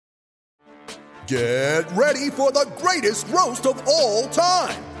Get ready for the greatest roast of all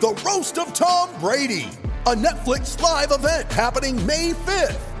time, the Roast of Tom Brady, a Netflix live event happening May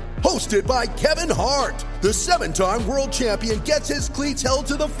 5th. Hosted by Kevin Hart, the 7-time world champion gets his cleats held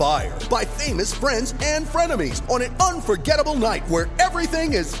to the fire by famous friends and frenemies on an unforgettable night where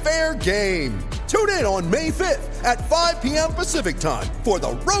everything is fair game. Tune in on May 5th at 5 p.m. Pacific time for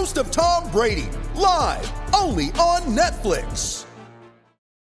the Roast of Tom Brady, live only on Netflix.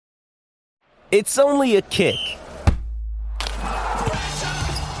 It's only a kick,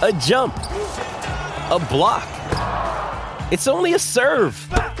 a jump, a block. It's only a serve.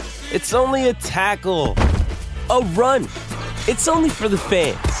 It's only a tackle, a run. It's only for the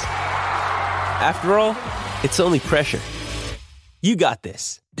fans. After all, it's only pressure. You got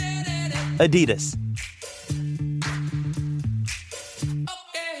this. Adidas.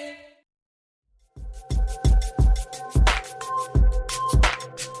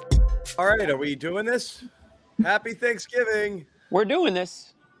 All right, are we doing this? Happy Thanksgiving. We're doing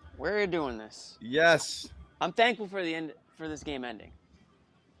this. We're doing this. Yes. I'm thankful for the end for this game ending.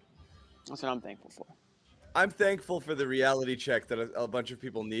 That's what I'm thankful for. I'm thankful for the reality check that a bunch of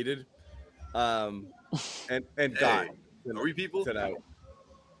people needed, and got. Are we people tonight?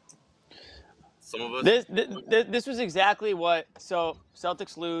 Some of us. This was exactly what. So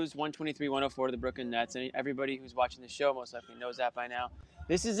Celtics lose 123-104 to the Brooklyn Nets, and everybody who's watching the show most likely knows that by now.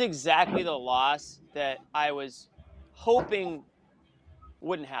 This is exactly the loss that I was hoping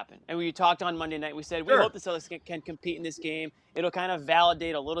wouldn't happen. And we talked on Monday night. We said we hope the Celtics can compete in this game. It'll kind of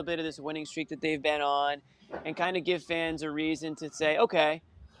validate a little bit of this winning streak that they've been on, and kind of give fans a reason to say, okay,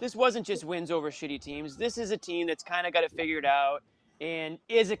 this wasn't just wins over shitty teams. This is a team that's kind of got it figured out and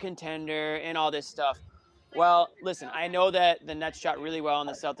is a contender and all this stuff. Well, listen, I know that the Nets shot really well and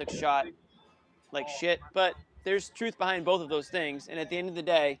the Celtics shot like shit, but there's truth behind both of those things. And at the end of the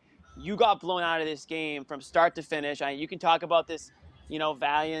day, you got blown out of this game from start to finish. You can talk about this,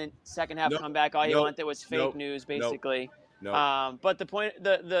 valiant second half comeback all you want that was fake news, basically. But the point,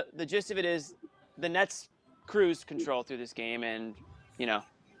 the gist of it is the Nets cruised control through this game, and,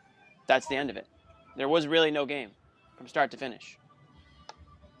 that's the end of it. There was really no game from start to finish.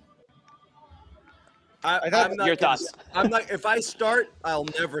 Your thoughts? If I start, I'll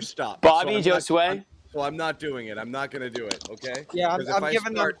never stop. Bobby, Josue? So I'm not doing it. I'm not going to do it, okay? Yeah, I'm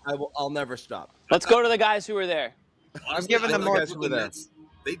giving them. I'll never stop. Let's go to the guys who were there. Honestly, I'm giving them more.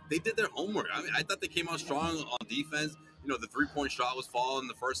 They did their homework. I mean, I thought they came out strong on defense. The 3-point shot was falling in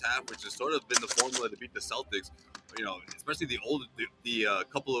the first half, which has sort of been the formula to beat the Celtics. Especially the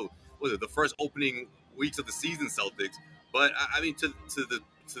couple of the first opening weeks of the season Celtics. But I mean, to the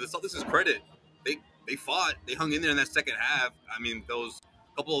Celtics' credit, they fought. They hung in there in that second half. I mean, those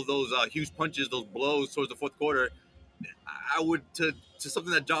couple of those huge punches, those blows towards the fourth quarter. I would to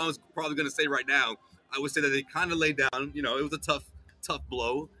something that John was probably going to say right now. I would say that they kind of laid down. It was a tough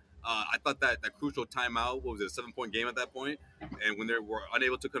blow. I thought that crucial timeout, what was it, a 7-point game at that point? And when they were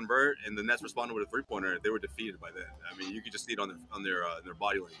unable to convert and the Nets responded with a 3-pointer, they were defeated by then. I mean, you could just see it on their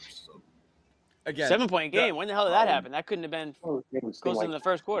body language. So. Again, 7-point game. When the hell did that happen? That couldn't have been close in the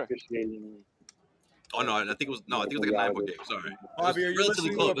first quarter. Oh no! I think it was like a 9-point game. Sorry, Bobby, are you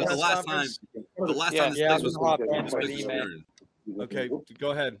relatively close. listening to The last time this place was appearance. Okay,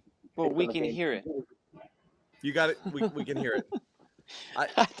 go ahead. Well, we can hear it. You got it. We can hear it.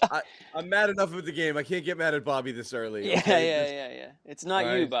 I'm mad enough with the game. I can't get mad at Bobby this early. Yeah. It's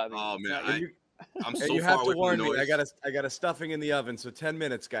not you, Bobby. Oh man, I'm so you far have to away warn from the me. noise. I got a stuffing in the oven, so 10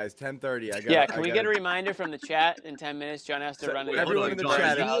 minutes, guys. 10:30. Can we get a reminder from the chat in 10 minutes? John has to run it. Everyone in the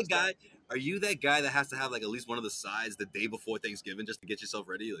chat. Are you that guy that has to have like at least one of the sides the day before Thanksgiving just to get yourself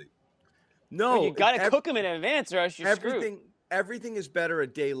ready? Like, no, you got to cook them in advance, or else you're screwed. Screwed. Everything is better a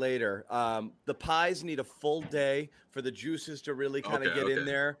day later. The pies need a full day for the juices to really kind of get in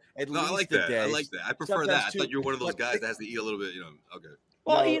there. At least I like a that. day. I like that. I prefer Sometimes that. I thought you were one of those guys that has to eat a little bit. Okay.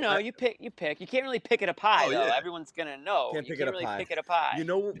 Well, you pick. You can't really pick at a pie, though. Yeah. Everyone's gonna know. Can't you pick can't at a really pie. pick at a pie. You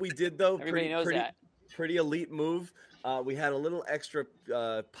know what we did though? Everybody knows that. Pretty elite move. We had a little extra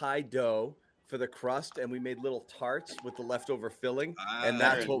pie dough for the crust, and we made little tarts with the leftover filling, and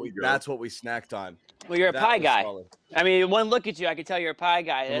that's what we snacked on. Well, you're a pie guy. Solid. I mean, one look at you, I can tell you're a pie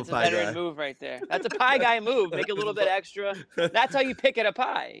guy. That's a veteran move right there. That's a pie guy move. Make a little bit extra. That's how you pick at a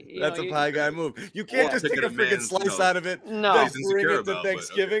pie. That's a pie guy move. You can't just take a freaking slice out of it. No. Bring it to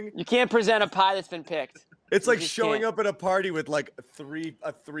Thanksgiving. You can't present a pie that's been picked. It's like showing up at a party with like three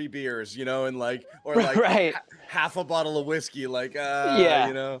beers, and like right. half a bottle of whiskey,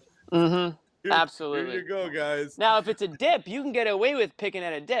 Mm-hmm. Absolutely. Here you go, guys. Now, if it's a dip, you can get away with picking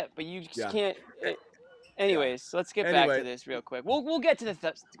at a dip, but you just can't. Anyways, let's get back to this real quick. We'll get to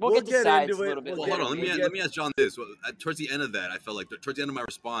the we'll get to sides a little bit. Well, hold on. Let me ask John this. Towards the end of that, I felt like towards the end of my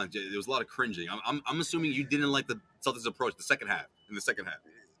response, there was a lot of cringing. I'm assuming you didn't like the Celtics' approach in the second half.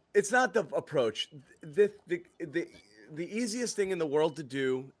 It's not the approach. The easiest thing in the world to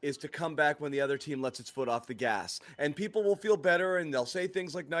do is to come back when the other team lets its foot off the gas. And people will feel better and they'll say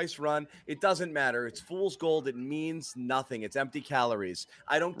things like nice run. It doesn't matter. It's fool's gold. It means nothing. It's empty calories.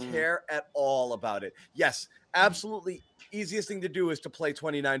 I don't care at all about it. Yes, absolutely. Easiest thing to do is to play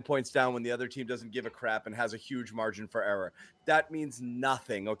 29 points down when the other team doesn't give a crap and has a huge margin for error. That means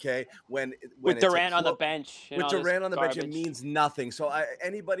nothing, okay? When with Durant on the bench. With Durant on the bench, it means nothing. So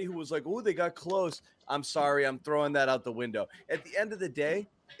anybody who was like, oh, they got close, I'm sorry, I'm throwing that out the window. At the end of the day,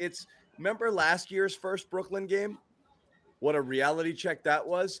 remember last year's first Brooklyn game? What a reality check that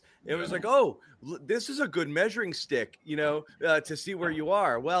was. It was like, oh, this is a good measuring stick, to see where you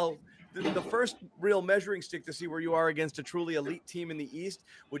are. Well, the first real measuring stick to see where you are against a truly elite team in the East,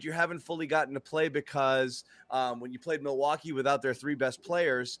 which you haven't fully gotten to play because when you played Milwaukee without their three best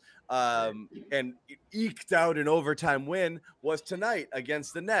players and eked out an overtime win, was tonight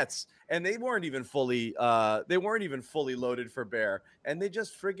against the Nets, and they weren't even fully loaded for bear, and they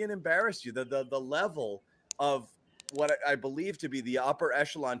just friggin' embarrassed you. The level of what I believe to be the upper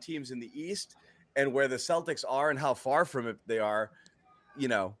echelon teams in the East and where the Celtics are and how far from it they are,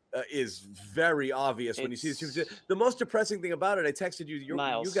 is very obvious when you see this. The most depressing thing about it, I texted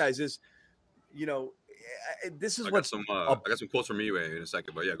you guys, is, this is what I got some quotes from you in a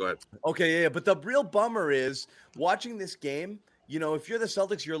second, but yeah, go ahead. Okay, yeah. But the real bummer is watching this game. If you're the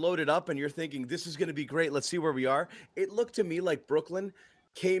Celtics, you're loaded up and you're thinking this is going to be great. Let's see where we are. It looked to me like Brooklyn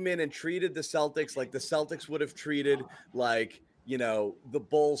came in and treated the Celtics like the Celtics would have treated the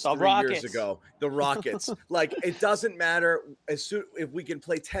Bulls 3 years ago, the Rockets. Like, it doesn't matter. If we can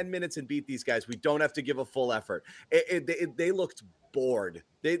play 10 minutes and beat these guys, we don't have to give a full effort. They looked bored.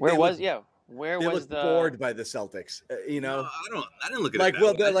 Where was bored by the Celtics? No, I didn't look at like, it.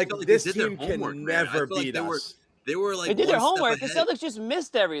 Well, they're like, this team can never beat us. They were like, they did their homework. The Celtics just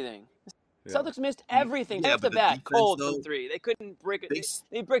missed everything. The Celtics missed everything off the bat, cold from three. They couldn't break it.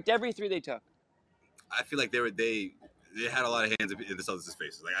 They bricked every three they took. I feel like they had a lot of hands in the Celtics'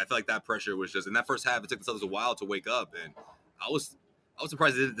 faces. Like, I feel like that pressure was just in that first half. It took the Celtics a while to wake up, and I was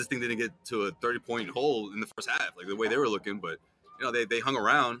surprised this thing didn't get to a 30-point hole in the first half, like the way they were looking. But they hung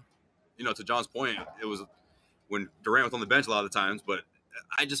around. To John's point, it was when Durant was on the bench a lot of the times. But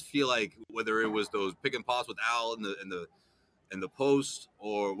I just feel like whether it was those pick and pops with Al in the post,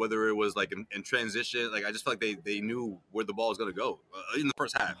 or whether it was like in transition, like I just felt like they knew where the ball was going to go in the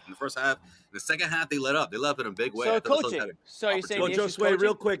first half. In the second half, they let up. They let up in a big way. So coaching. So you're saying Joe Sway,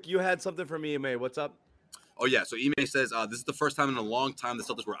 real quick, you had something from Ime. What's up? Oh yeah. So Ime says this is the first time in a long time the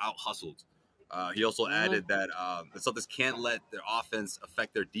Celtics were out hustled. He also added that the Celtics can't let their offense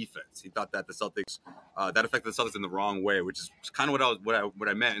affect their defense. He thought that the Celtics that affected the Celtics in the wrong way, which is kind of what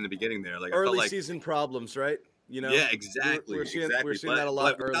I meant in the beginning there. Like early season problems, right? Yeah, exactly. We're seeing that a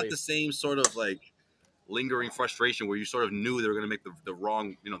lot early. Not the same sort of like lingering frustration where you sort of knew they were going to make the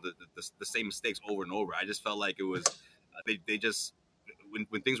wrong, the same mistakes over and over. I just felt like it was they just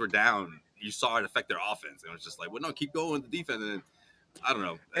when things were down, you saw it affect their offense, and it was just like, well, no, keep going with the defense. And I don't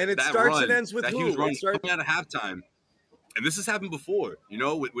know. And it starts and ends with that who? Huge run coming out of halftime. And this has happened before,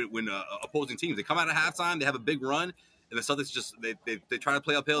 when opposing teams, they come out of halftime, they have a big run, and the Celtics just they try to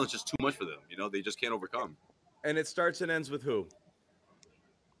play uphill, and it's just too much for them. They just can't overcome. And it starts and ends with who?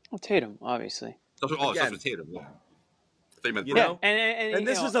 Well, Tatum, obviously. It starts with Tatum. Yeah. And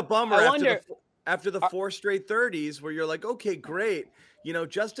this is a bummer after the 4 straight 30s where you're like, okay, great.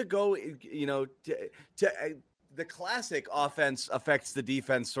 Just to go, the classic offense affects the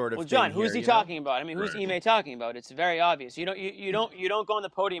defense sort of thing. Well, John, who's he talking about? I mean, who's Ime talking about? It's very obvious. You don't go on the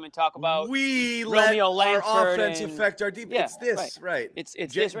podium and talk about we Romeo let Langford our offense affect our defense. Yeah, it's this, right? It's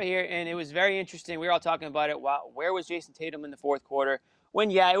this right here, and it was very interesting. We were all talking about it. Wow, where was Jason Tatum in the fourth quarter?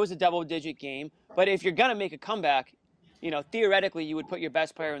 When it was a double-digit game, but if you're gonna make a comeback, theoretically you would put your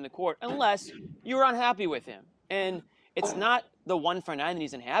best player in the court unless you were unhappy with him. And it's not the 1 for 9 that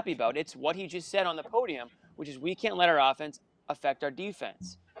he's unhappy about. It's what he just said on the podium, which is we can't let our offense affect our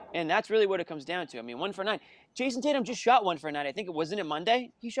defense. And that's really what it comes down to. I mean, 1 for 9. Jason Tatum just shot 1 for 9. I think wasn't it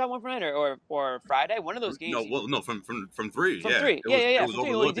Monday? He shot 1 for 9 or Friday? One of those games. From 3. From 3. It was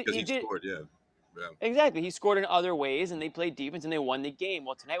overlooked because he scored, yeah. Exactly. He scored in other ways, and they played defense, and they won the game.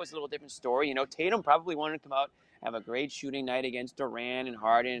 Well, tonight was a little different story. Tatum probably wanted to come out, have a great shooting night against Durant and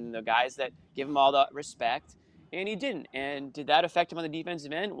Harden and the guys that give him all the respect, and he didn't. And did that affect him on the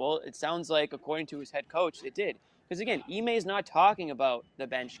defensive end? Well, it sounds like, according to his head coach, it did. Because, again, Ime is not talking about the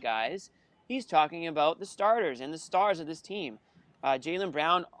bench guys. He's talking about the starters and the stars of this team. Jaylen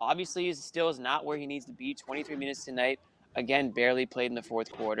Brown obviously is not where he needs to be. 23 minutes tonight. Again, barely played in the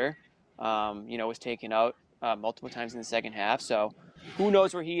fourth quarter. Was taken out multiple times in the second half. So who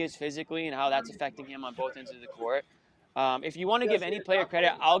knows where he is physically and how that's affecting him on both ends of the court. If you want to give any player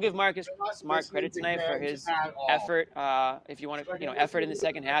credit, I'll give Marcus Smart credit tonight for his effort. If you want to, effort in the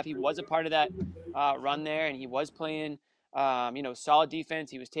second half, he was a part of that run there, and he was playing, solid defense.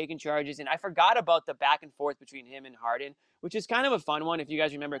 He was taking charges, and I forgot about the back and forth between him and Harden, which is kind of a fun one. If you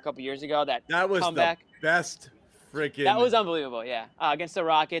guys remember a couple years ago, that was comeback. The best freaking. That was unbelievable. Yeah, against the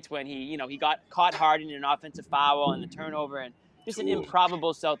Rockets when he got caught Harden in an offensive foul and the turnover and. Just an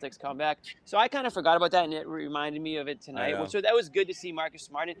improbable Celtics comeback. So I kind of forgot about that, and it reminded me of it tonight. So that was good to see Marcus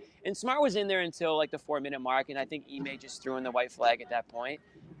Smart. And Smart was in there until like the 4-minute mark, and I think Ime just threw in the white flag at that point.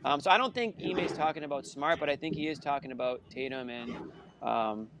 So I don't think Ime's talking about Smart, but I think he is talking about Tatum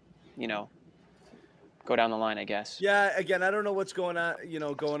and, go down the line, I guess. Yeah, again, I don't know what's going on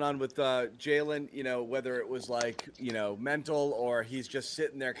with Jaylen, whether it was like, mental or he's just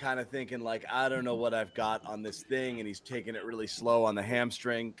sitting there kind of thinking like, I don't know what I've got on this thing. And he's taking it really slow on the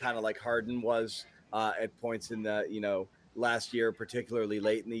hamstring, kind of like Harden was at points in the, last year, particularly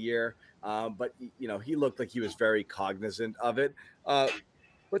late in the year. But, he looked like he was very cognizant of it.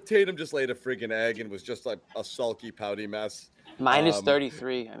 But Tatum just laid a friggin' egg and was just like a sulky, pouty mess. Minus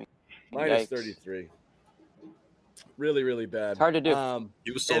 33. I mean, minus yikes. 33. Really, really bad. It's hard to do.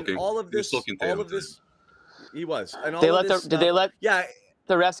 He was sulking. All of this, he was. And all did they let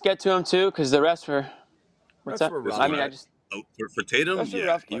the refs get to him too? Because the refs were. What's that? Were rough. I mean, for Tatum,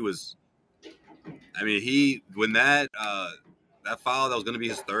 he was. I mean, when that foul that was going to be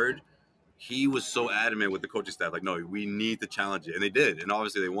his third, he was so adamant with the coaching staff, like, no, we need to challenge it, and they did, and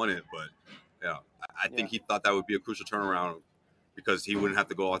obviously they won it. But I think he thought that would be a crucial turnaround because he wouldn't have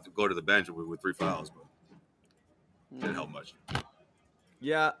to go to the bench with 3 fouls. But didn't help much.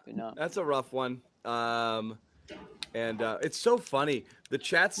 Yeah, that's a rough one. And it's so funny. The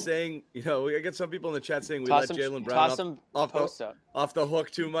chat's saying, I get some people in the chat saying we let Jaylen Brown off the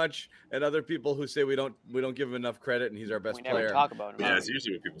hook too much, and other people who say we don't give him enough credit and he's our best player. We never talk about him. Yeah, it's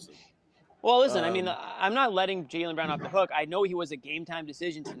usually what people say. Well, listen, I mean, I'm not letting Jaylen Brown off the hook. I know he was a game-time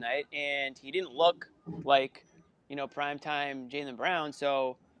decision tonight, and he didn't look like, prime-time Jaylen Brown,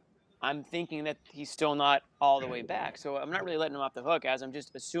 so I'm thinking that he's still not all the way back. So I'm not really letting him off the hook, as I'm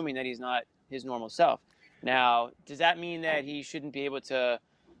just assuming that he's not his normal self. Now, does that mean that he shouldn't be able to,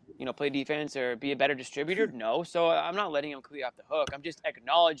 play defense or be a better distributor? No. So I'm not letting him completely off the hook. I'm just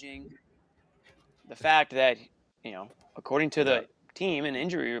acknowledging the fact that, according to the team and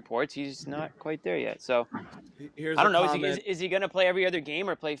injury reports, he's not quite there yet. So I don't know. Is he going to play every other game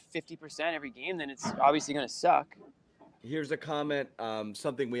or play 50% every game? Then it's obviously going to suck. Here's a comment,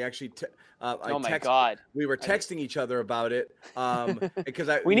 something we actually oh my God. We were texting each other about it because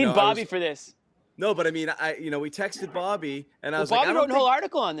we need Bobby for this. No, but I mean, we texted Bobby, and I was Bobby like, wrote a whole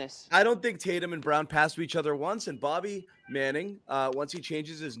article on this. I don't think Tatum and Brown passed to each other once, and Bobby Manning, once he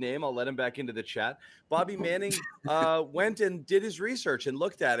changes his name, I'll let him back into the chat. Bobby Manning went and did his research and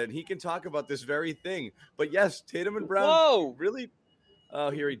looked at it, and he can talk about this very thing. But yes, Tatum and Brown really. Oh,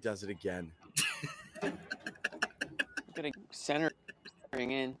 here he does it again. Getting centering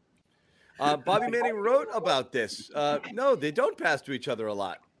in. Bobby Manning wrote about this. No, they don't pass to each other a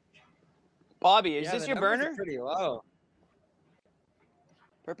lot. Bobby, is this your burner? Pretty low.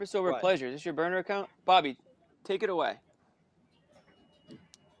 Purpose over pleasure. Is this your burner account? Bobby, take it away.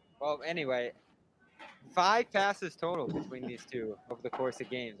 Well, anyway, 5 passes total between these two over the course of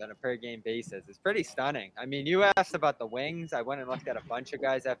games on a per-game basis. It's pretty stunning. I mean, you asked about the wings. I went and looked at a bunch of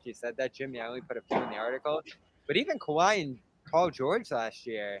guys after you said that, Jimmy. I only put a few in the article. But even Kawhi and Paul George last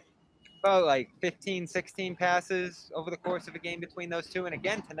year, about like 15, 16 passes over the course of a game between those two. And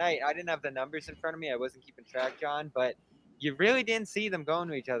again, tonight, I didn't have the numbers in front of me. I wasn't keeping track, John, but you really didn't see them going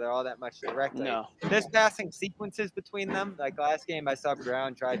to each other all that much directly. No. There's passing sequences between them. Like last game, I saw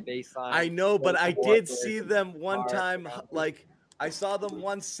Brown drive baseline. I know, but I did see them one time. Like, I saw them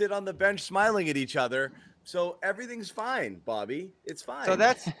once sit on the bench smiling at each other. So everything's fine, Bobby. It's fine. So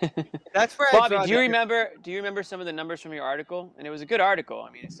that's where Bobby, do you remember some of the numbers from your article? And it was a good article. I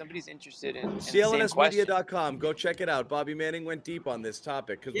mean, if somebody's interested in CLNSmedia.com, go check it out. Bobby Manning went deep on this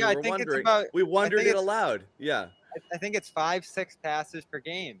topic because we wondered it aloud. Yeah. I think it's 5-6 passes per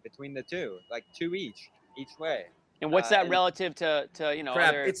game between the two, like 2 each way. And what's that relative to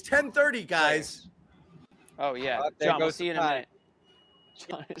crap, it's 10:30, guys. Oh yeah. John, we'll see you in a minute.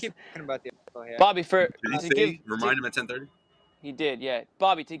 Keep talking about the article here. Bobby, remind him at 10:30? He did, yeah.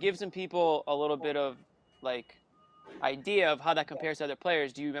 Bobby, to give some people a little bit of like idea of how that compares to other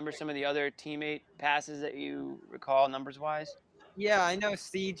players. Do you remember some of the other teammate passes that you recall numbers-wise? Yeah, I know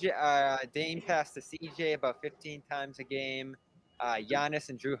Dame passed to CJ about 15 times a game. Giannis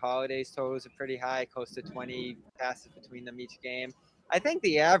and Drew Holiday's totals are pretty high, close to 20 passes between them each game. I think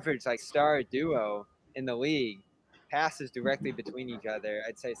the average star duo in the league passes directly between each other.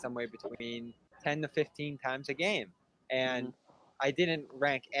 I'd say somewhere between 10 to 15 times a game. And I didn't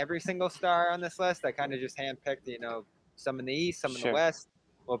rank every single star on this list. I kind of just handpicked, some in the East, some in the West.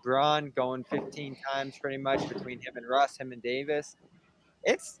 LeBron going 15 times pretty much between him and Russ, him and Davis.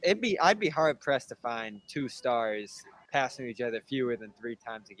 I'd be hard pressed to find two stars passing each other fewer than 3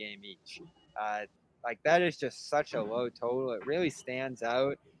 times a game each. That is just such a low total. It really stands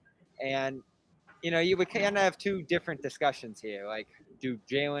out. And you would kind of have two different discussions here. Do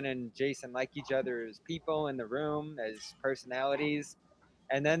Jalen and Jason like each other as people in the room, as personalities?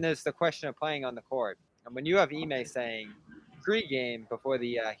 And then there's the question of playing on the court. And when you have Ime saying pre-game before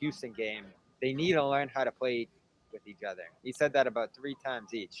the Houston game, they need to learn how to play with each other. He said that about 3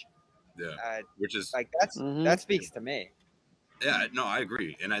 times each. Yeah, which is that speaks to me. Yeah, no, I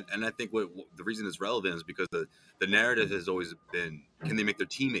agree, and I think what the reason it's relevant is because the narrative has always been, can they make their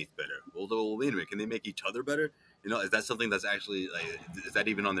teammates better? Well, wait a minute, can they make each other better? Is that something that's actually is that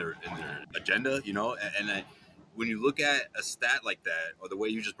even in their agenda? When you look at a stat like that, or the way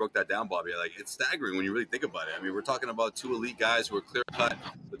you just broke that down, Bobby, it's staggering when you really think about it. I mean, we're talking about 2 elite guys who are clear cut,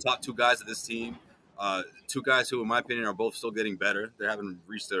 the top 2 guys of this team, 2 guys who, in my opinion, are both still getting better. They haven't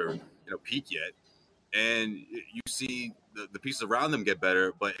reached their peak yet. And you see the pieces around them get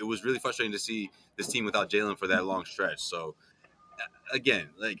better, but it was really frustrating to see this team without Jalen for that long stretch. So, again,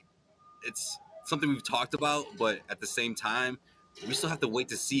 it's something we've talked about, but at the same time, we still have to wait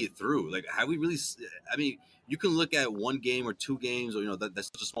to see it through. Have we really? I mean, you can look at 1 game or 2 games, or that's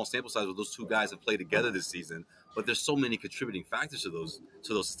such a small sample size where those 2 guys have played together this season. But there's so many contributing factors to those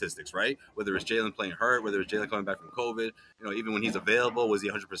statistics, right? Whether it's Jalen playing hurt, whether it's Jalen coming back from COVID, even when he's available, was he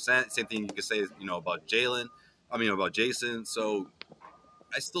 100%? Same thing you could say, about about Jason. So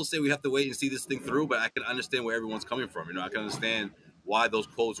I still say we have to wait and see this thing through, but I can understand where everyone's coming from. I can understand why those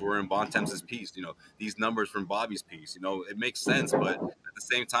quotes were in Bontemps' piece. These numbers from Bobby's piece. It makes sense, but at the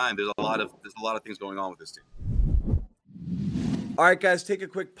same time, there's a lot of things going on with this team. All right, guys, take a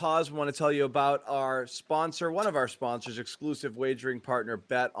quick pause. We want to tell you about our sponsor, one of our sponsors, exclusive wagering partner,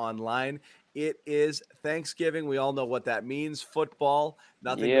 Bet Online. It is Thanksgiving. We all know what that means. Football.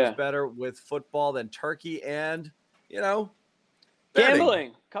 Nothing goes better with football than turkey and,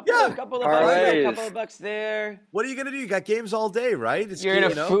 gambling. Couple of bucks there, couple of bucks there. What are you gonna do? You got games all day, right? You're in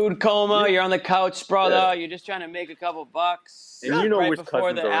a food coma. You're on the couch, sprawled out. You're just trying to make a couple bucks. And right which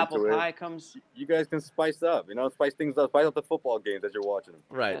before the are apple into pie comes. You guys can spice up. Spice things up. Spice up the football games as you're watching them.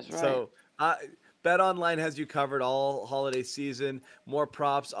 Right. That's right. So, Bet Online has you covered all holiday season. More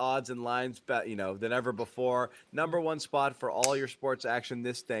props, odds, and lines, than ever before. Number 1 spot for all your sports action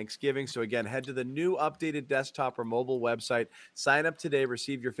this Thanksgiving. So again, head to the new updated desktop or mobile website. Sign up today.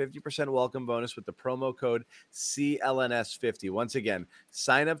 Receive your 50% welcome bonus with the promo code CLNS50. Once again,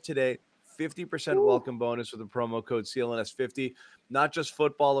 sign up today. 50% welcome bonus with the promo code CLNS50. Not just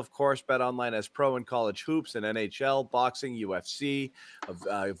football, of course. Bet Online has pro and college hoops and NHL, boxing, UFC,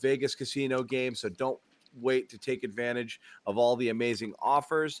 Vegas casino games. So don't wait to take advantage of all the amazing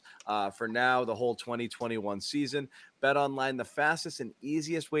offers for now, the whole 2021 season. Bet Online, the fastest and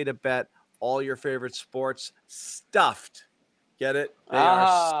easiest way to bet all your favorite sports, stuffed. Get it? They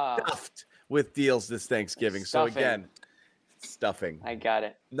are stuffed with deals this Thanksgiving. Stuffing. So again, stuffing. I got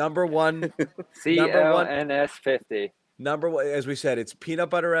it. Number 1. CLNS50. Number 1, as we said, it's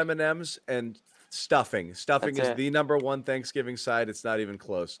peanut butter M&Ms and stuffing. Stuffing is the number 1 Thanksgiving side. It's not even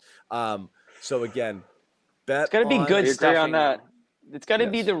close. So again, bet. It's got to be good stuffing. On that. It's got to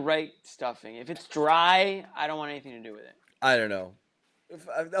be the right stuffing. If it's dry, I don't want anything to do with it. I don't know.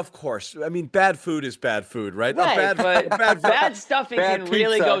 Of course. I mean, bad food is bad food, right? Right, bad stuffing can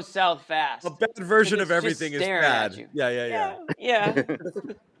really go south fast. A bad version of It's everything just is staring bad. at you. Yeah.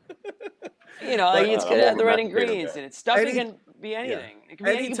 It's got to have the right ingredients in it. Stuffing can be anything. It can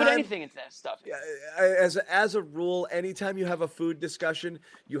be you can put anything into that stuffing. As a rule, anytime you have a food discussion,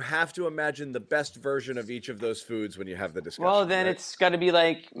 you have to imagine the best version of each of those foods when you have the discussion. Well, then it's got to be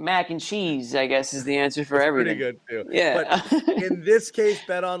like mac and cheese, I guess, is the answer for everything. Pretty good, too. Yeah. But in this case,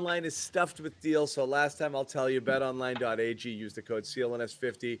 Bet Online is stuffed with deals. So last time I'll tell you, betonline.ag, use the code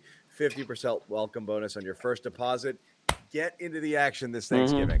CLNS50, 50% welcome bonus on your first deposit. Get into the action this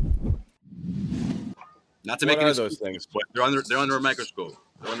Thanksgiving. Not to make what any are those things, but they're under a microscope.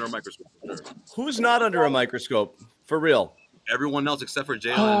 They're under a microscope. For sure. Who's not under a microscope? For real? Everyone else except for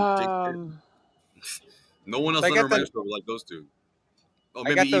Jalen. No one else I got under the- Maestro like those two. Oh,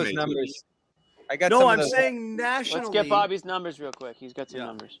 I maybe got those Ime, too. numbers. I got No, some of I'm those- saying nationally. Let's get Bobby's numbers real quick. He's got some Yeah.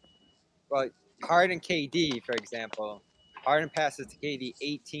 numbers. Well, Harden KD, for example. Harden passes to KD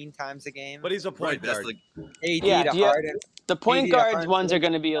 18 times a game. But he's a point Right, that's guard. like AD Yeah, to do you- Harden. The point KD to guards Harden. ones are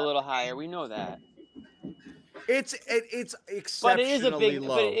going to be a little higher. We know that. It's But it is a exceptionally big.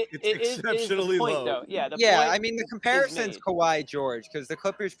 low. But it It's is exceptionally the point, low. though. Yeah. The Yeah, point I mean the comparison's made. Kawhi George because the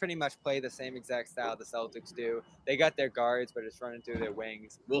Clippers pretty much play the same exact style the Celtics do. They got their guards, but it's running through their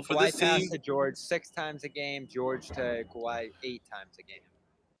wings. well for Kawhi this team. passed to George 6 times a game. George to Kawhi 8 times a game.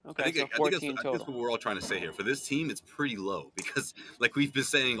 Okay, I think so that's 14 what total. we're all trying to say here. For this team, it's pretty low because, like we've been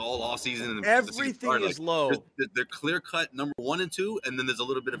saying all offseason, and Everything is low. They're clear cut number 1 and 2, and then there's a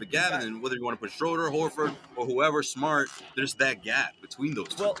little bit of a gap. And then whether you want to put Schroeder, Horford, or whoever Smart, there's that gap between those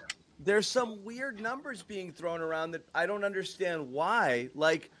two. Well, there's some weird numbers being thrown around that I don't understand why.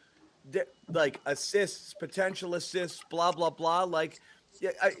 Like assists, potential assists, blah blah blah. Like,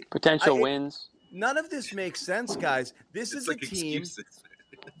 yeah, Potential I- wins. none of this makes sense, guys. This it's is like a team. excuses.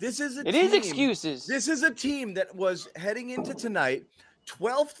 This is a It team. is excuses. This is a team that was heading into tonight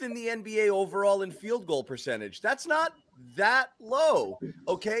 12th in the NBA overall in field goal percentage. That's not that low,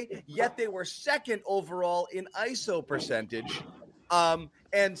 okay? Yet they were second overall in ISO percentage,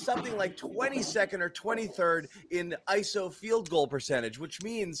 and something like 22nd or 23rd in ISO field goal percentage, which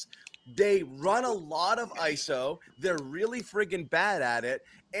means they run a lot of ISO. They're really friggin' bad at it.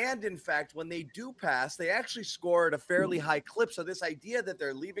 And in fact, when they do pass, they actually score at a fairly high clip. So this idea that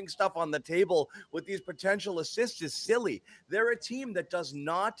they're leaving stuff on the table with these potential assists is silly. They're a team that does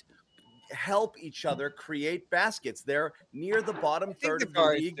not help each other create baskets. They're near the bottom I think third the of the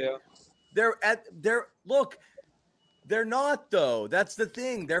guards league. do. They're not though. That's the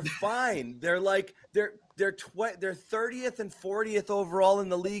thing. They're fine. They're 30th and 40th overall in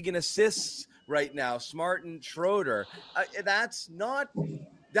the league in assists right now. Smart and Schroeder.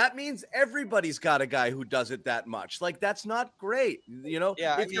 That means everybody's got a guy who does it that much. Like, that's not great. You know,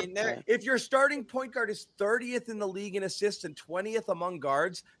 Yeah, I if, mean, if your starting point guard is 30th in the league in assists and 20th among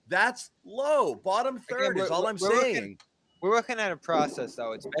guards, that's low. Bottom third is all I'm saying. We're looking at a process,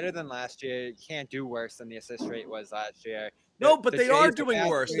 though. It's better than last year. You can't do worse than the assist rate was last year. No, but The they are Jays doing passing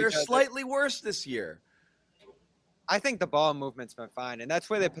worse. to They're each other. slightly worse this year. I think the ball movement's been fine, and that's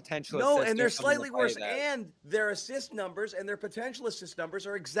where the potential. No, assists and they're are coming to slightly play worse. there. And their assist numbers and their potential assist numbers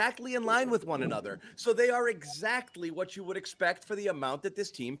are exactly in line with one another. So they are exactly what you would expect for the amount that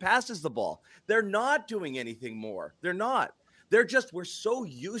this team passes the ball. They're not doing anything more. They're not. We're so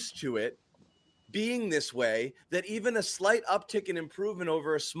used to it being this way that even a slight uptick in improvement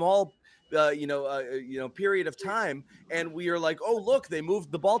over a small period of time, and we are like, oh look, they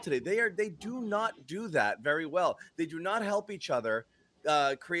moved the ball today. They do not do that very well. They do not help each other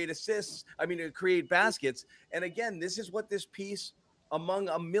create baskets. And again, this is what this piece, among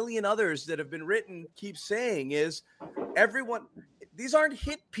a million others that have been written, keeps saying is these aren't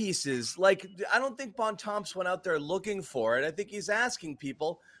hit pieces. Like, I don't think Bontemps went out there looking for it. I think he's asking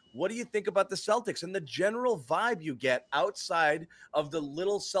people, what do you think about the Celtics? And the general vibe you get outside of the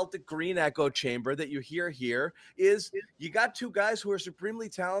little Celtic green echo chamber that you hear here is you got two guys who are supremely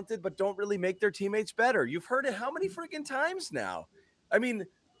talented but don't really make their teammates better. You've heard it how many freaking times now? I mean,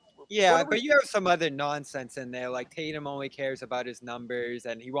 Yeah, but you have some other nonsense in there, like Tatum only cares about his numbers,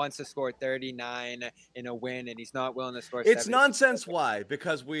 and he wants to score 39 in a win, and he's not willing to score. It's 70. nonsense. Why?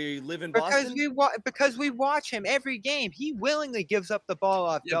 Because we live in Boston. Because we watch him every game. He willingly gives up the ball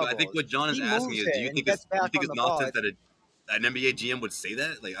off. Yeah, but I think what John is He asking moves is, it do you and think he it's gets back on the ball. nonsense that an NBA GM would say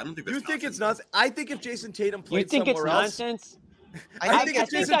that? Like, I don't think that's You think it's nonsense. nonsense? I think if Jason Tatum You played think it's somewhere else, nonsense? I think I if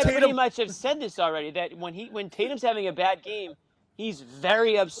think Jason I pretty Tatum. much have said this already. That when Tatum's having a bad game, he's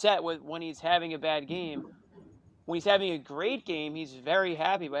very upset when he's having a bad game. When he's having a great game, he's very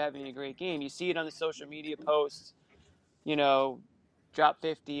happy by having a great game. You see it on the social media posts. Drop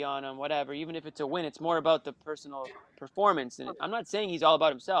 50 on him, whatever. Even if it's a win, it's more about the personal performance. And I'm not saying he's all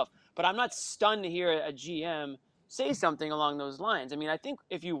about himself, but I'm not stunned to hear a GM say something along those lines. I mean, I think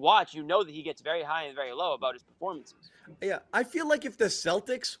if you watch, you know that he gets very high and very low about his performances. Yeah, I feel like if the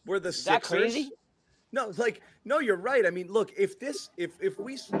Celtics were the Is that Sixers, crazy? No, you're right. I mean, look, if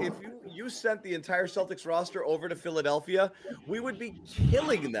you sent the entire Celtics roster over to Philadelphia, we would be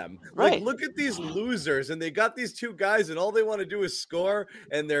killing them. Like, Right. look at these losers, and they got these two guys, and all they want to do is score,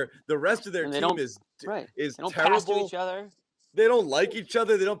 and the rest of their And they team don't- is Right. is They don't pass to terrible. each other. They don't like each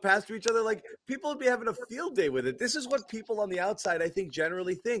other. They don't pass to each other. Like, people would be having a field day with it. This is what people on the outside, I think,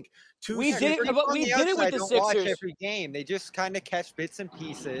 generally think. We did it, but we did it with the don't watch Sixers. every game. They just kind of catch bits and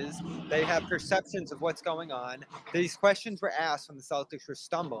pieces. They have perceptions of what's going on. These questions were asked when the Celtics were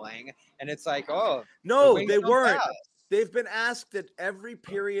stumbling, and it's like, oh, No, Wings they don't weren't. pass. They've been asked at every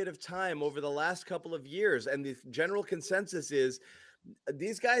period of time over the last couple of years, and the general consensus is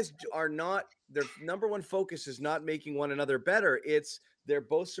these guys are not, their number one focus is not making one another better. It's they're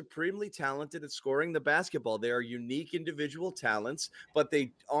both supremely talented at scoring the basketball. They are unique individual talents, but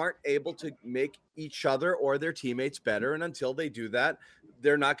they aren't able to make each other or their teammates better. And until they do that,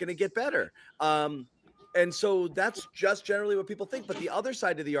 they're not going to get better. And so that's just generally what people think. But the other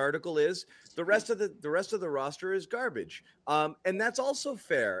side of the article is the rest of the roster is garbage. And that's also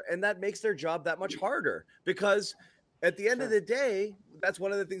fair. And that makes their job that much harder, because at the end of the day, that's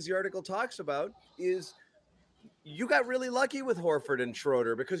one of the things the article talks about is you got really lucky with Horford and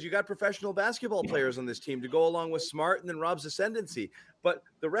Schroeder because you got professional basketball players on this team to go along with Smart and then Rob's ascendancy. But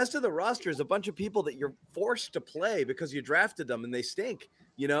the rest of the roster is a bunch of people that you're forced to play because you drafted them and they stink,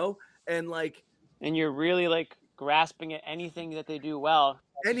 you know? And like, And you're really like grasping at anything that they do well,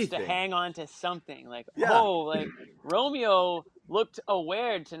 just anything. to hang on to something. Like, Yeah. oh, like Romeo looked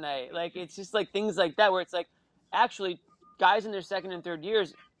aware tonight. Like, it's just like things like that where it's like, actually, guys in their second and third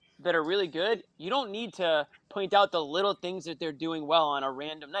years that are really good, you don't need to point out the little things that they're doing well on a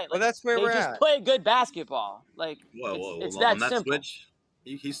random night. Well, Like, that's where they we're just at. play good basketball. Like, Whoa, it's on that that simple. switch,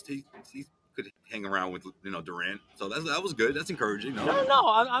 he could hang around with Durant, so that was good. That's encouraging. No,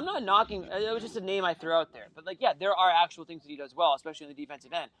 I'm not knocking. It was just a name I threw out there. But, like, yeah, there are actual things that he does well, especially on the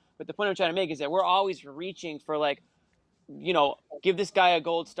defensive end. But the point I'm trying to make is that we're always reaching for, like, you know, give this guy a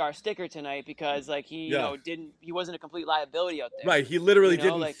gold star sticker tonight because, like, he, you know, he wasn't a complete liability out there. right. He literally You know,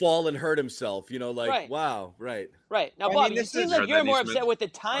 didn't like- fall and hurt himself, you know, like, Right. wow. Right. Right. Now, I mean, Bobby, it this seems is- like Heard you're that more Neesmith upset with the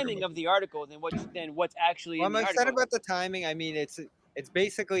talking timing about- of the article than what's actually Well, in I'm the upset article. about the timing. I mean, it's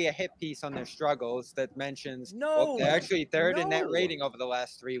basically a hit piece on their struggles that mentions No, they're actually third in net no. rating over the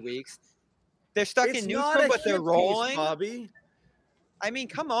last 3 weeks. They're stuck It's in not neutral, a but they're hit piece, rolling. Bobby. I mean,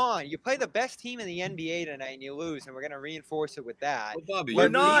 come on. You play the best team in the NBA tonight and you lose, and we're going to reinforce it with that. Well, Bobby, We're you're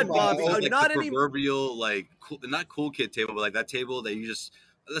not, being Bobby. like Not the any- proverbial like not cool kid table, but like that table that you just,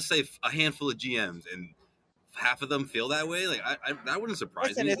 let's say a handful of GMs and half of them feel that way. Like that wouldn't surprise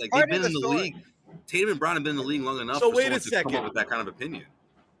Listen, me. it's Like part they've of been the in the story. league. Tatum and Brown have been in the league long enough So for wait someone a to come second. up with that kind of opinion.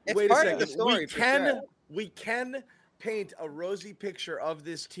 It's Wait a part of second. the story. We can paint a rosy picture of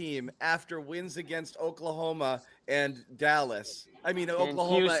this team after wins against Oklahoma and Dallas. I mean,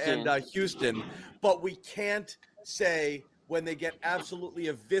 Oklahoma and Houston. But we can't say when they get absolutely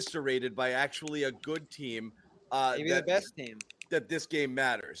eviscerated by actually a good team Maybe the best team. that this game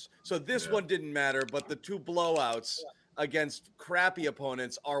matters. So this one didn't matter, but the two blowouts against crappy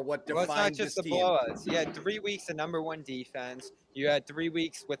opponents are what Well, it's not define just this the team. blowouts. You had 3 weeks of number 1 defense. You had 3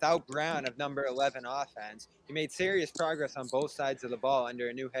 weeks without Brown of number 11 offense. You made serious progress on both sides of the ball under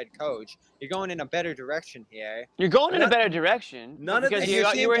a new head coach. You're going in a better direction here. You're going in a None- better direction none of because the- you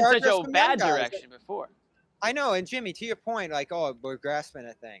And you're were in seeing such progress a from bad young guys. direction before. I know, and Jimmy, to your point, like, oh, we're grasping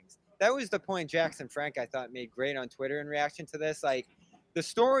at things. That was the point Jackson Frank, I thought, made great on Twitter in reaction to this. Like, the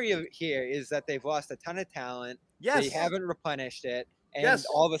story of here is that they've lost a ton of talent. Yes. They haven't replenished it. And Yes.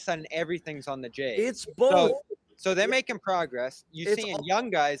 all of a sudden, everything's on the J. It's both. So they're making progress. You're It's seeing all- young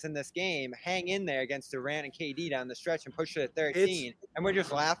guys in this game hang in there against Durant and KD down the stretch and push it at 13, and we're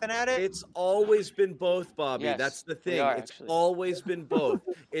just laughing at it. It's always been both, Bobby. Yes, That's the they thing. are, It's actually. always been both.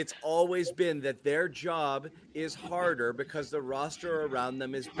 It's always been that their job is harder because the roster around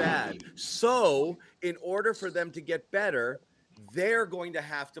them is bad. So, in order for them to get better, they're going to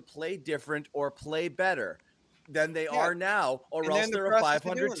have to play different or play better than they are now, or And they're else in the they're a process of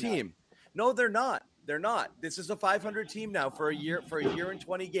 500 doing that. team. No, they're not. They're not. This is a 500 team now for a year and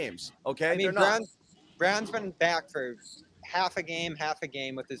 20 games. Okay, I mean, they're not. Brown's been back for half a game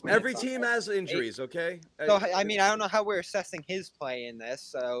with his minutes Every on team it. has injuries. Okay. So I mean, I don't know how we're assessing his play in this.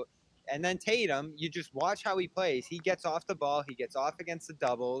 So, and then Tatum, you just watch how he plays. He gets off the ball. He gets off against the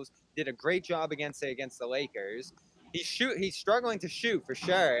doubles. Did a great job against the Lakers. He's struggling to shoot for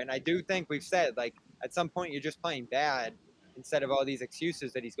sure. And I do think we've said, like, at some point you're just playing bad instead of all these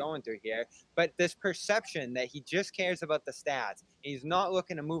excuses that he's going through here. But this perception that he just cares about the stats, he's not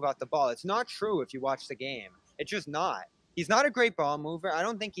looking to move out the ball. It's not true if you watch the game. It's just not. He's not a great ball mover. I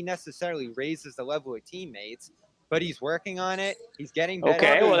don't think he necessarily raises the level of teammates, but he's working on it. He's getting better.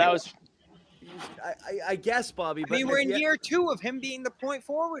 Okay, well, that was I guess, Bobby. I mean, but we're in yet- year 2 of him being the point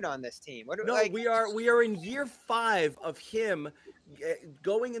forward on this team. What, No, like, we are in year 5 of him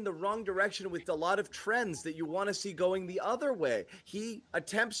going in the wrong direction with a lot of trends that you want to see going the other way. He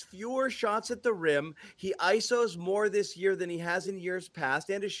attempts fewer shots at the rim. He ISOs more this year than he has in years past,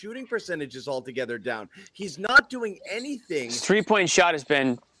 and his shooting percentage is altogether down. He's not doing anything. His 3-point shot has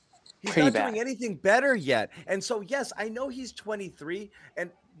been He's pretty not bad. doing anything better yet. And so, yes, I know he's 23,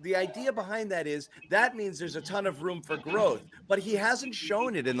 and the idea behind that is that means there's a ton of room for growth, but he hasn't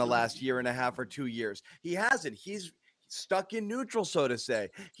shown it in the last year and a half or 2 years. He hasn't. He's stuck in neutral, so to say.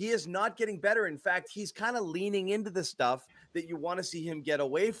 He is not getting better. In fact, he's kind of leaning into the stuff that you want to see him get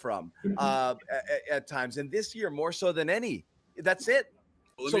away from at times. And this year, more so than any. That's it.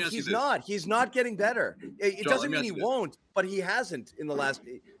 Well, So he's not getting better. It Joe, doesn't let me mean he ask you this. won't, but he hasn't in the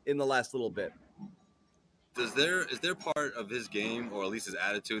last little bit. Is there part of his game, or at least his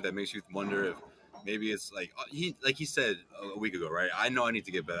attitude, that makes you wonder if maybe it's like he said a week ago, right? I know I need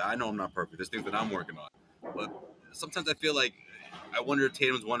to get better. I know I'm not perfect. There's things that I'm working on. But sometimes I feel like I wonder if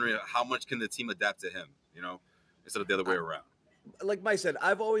Tatum's wondering how much can the team adapt to him, instead of the other way around. Like Mike said,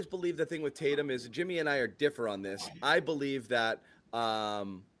 I've always believed the thing with Tatum is Jimmy and I are differ on this. I believe that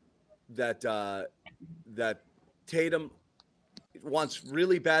that Tatum wants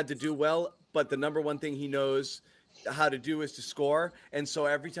really bad to do well, but the number one thing he knows how to do is to score. And so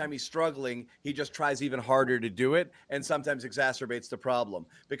every time he's struggling, he just tries even harder to do it, and sometimes exacerbates the problem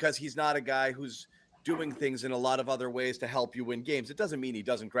because he's not a guy who's doing things in a lot of other ways to help you win games. It doesn't mean he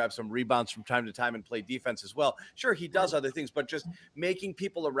doesn't grab some rebounds from time to time and play defense as well. Sure, he does other things, but just making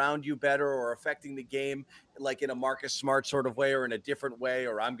people around you better or affecting the game like in a Marcus Smart sort of way or in a different way,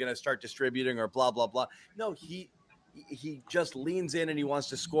 or I'm going to start distributing or blah, blah, blah. No, he just leans in and he wants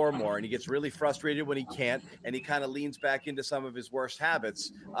to score more, and he gets really frustrated when he can't, and he kind of leans back into some of his worst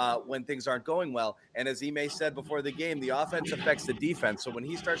habits when things aren't going well. And as Ime said before the game, the offense affects the defense. So when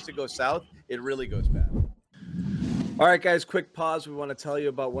he starts to go south, it really goes bad. All right, guys, quick pause. We want to tell you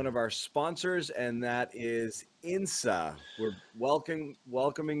about one of our sponsors, and that is INSA. We're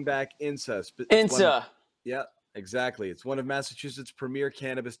welcoming back INSA. INSA. Yeah. Exactly. It's one of Massachusetts' premier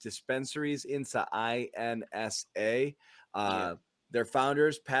cannabis dispensaries, INSA, INSA. Their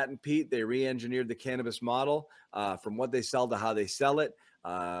founders, Pat and Pete, they re-engineered the cannabis model from what they sell to how they sell it.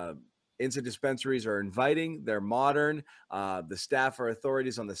 INSA dispensaries are inviting. They're modern. The staff are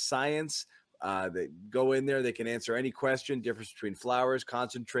authorities on the science. They go in there. They can answer any question, difference between flowers,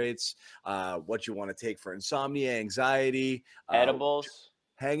 concentrates, what you want to take for insomnia, anxiety. Edibles.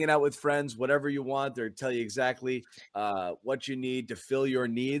 Hanging out with friends, whatever you want. They'll tell you exactly what you need to fill your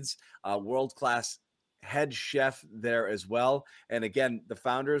needs. World-class head chef there as well. And again, the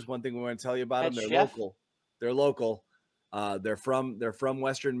founders, one thing we want to tell you about them, they're local. They're local. They're from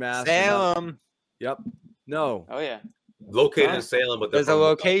Western Mass. Salem. Yep. No. Oh, yeah. Located in Salem, but There's a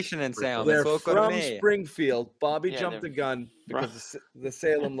location in Salem. They're It's local from to me. Springfield. Bobby Yeah, jumped the they're gun because the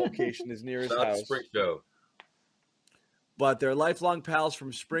Salem location is near his South house. Springfield. But they're lifelong pals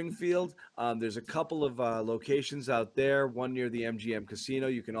from Springfield. There's a couple of locations out there, one near the MGM Casino.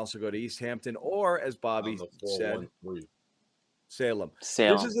 You can also go to East Hampton or, as Bobby said, Salem.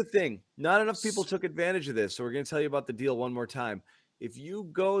 This is the thing. Not enough people took advantage of this, so we're going to tell you about the deal one more time. If you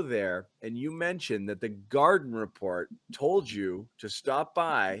go there and you mention that the Garden Report told you to stop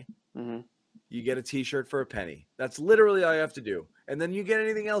by, you get a T-shirt for a penny. That's literally all you have to do. And then you get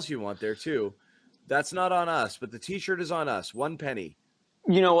anything else you want there, too. That's not on us, but the T-shirt is on us. 1 penny.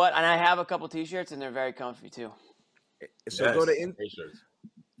 You know what? And I have a couple T-shirts, and they're very comfy too. So go to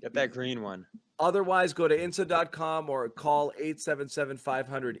Get that green one. Otherwise, go to INSA.com or call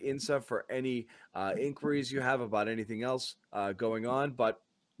 877-500-INSA for any inquiries you have about anything else going on. But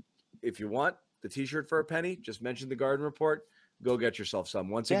if you want the T-shirt for a penny, just mention the Garden Report. Go get yourself some.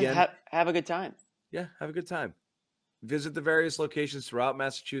 Once again, have a good time. Yeah, have a good time. Visit the various locations throughout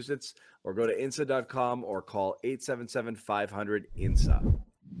Massachusetts or go to INSA.com or call 877-500-INSA.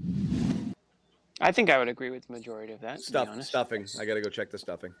 I think I would agree with the majority of that. Stuffing. I got to go check the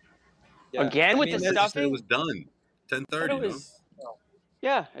stuffing. Yeah. Again with the stuffing? It was done. 10:30.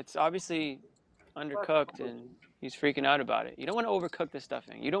 Yeah, it's obviously undercooked, and he's freaking out about it. You don't want to overcook the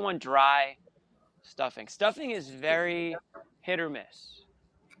stuffing. You don't want dry stuffing. Stuffing is very hit or miss,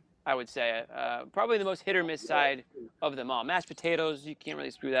 I would say. Probably the most hit or miss side of them all. Mashed potatoes, you can't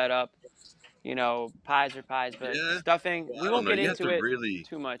really screw that up. You know, pies are pies, but stuffing, we won't get into it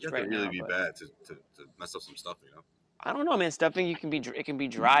too much right now. You have to really be bad to mess up some stuff, I don't know, man. Stuffing, it can be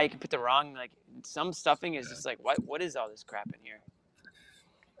dry. You can put the wrong, like, some stuffing is just like, what is all this crap in here?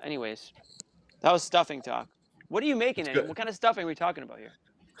 Anyways, that was stuffing talk. What are you making? What kind of stuffing are we talking about here?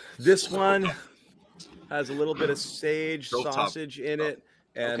 This one has a little bit of sage sausage in it.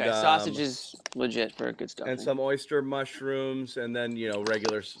 And Okay, sausage is legit for good stuff. and some oyster mushrooms, and then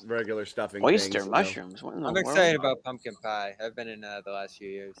regular stuffing. Oyster things, mushrooms. What in the I'm world? excited about pumpkin pie. I've been in the last few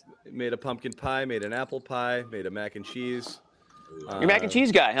years. Made a pumpkin pie, made an apple pie, made a mac and cheese. You're a mac and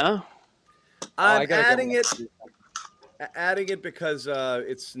cheese guy, huh? I'm gotta get adding one. adding it because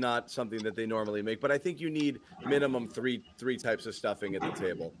it's not something that they normally make. But I think you need minimum three types of stuffing at the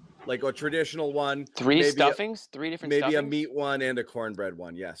table, like a traditional one. Three maybe stuffings, three different maybe a stuffings. meat one and a cornbread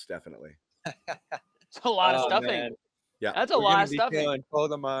one. Yes, definitely. It's a lot of Oh, stuffing. man. Yeah, That's a We're lot gonna of be stuffing. feeling full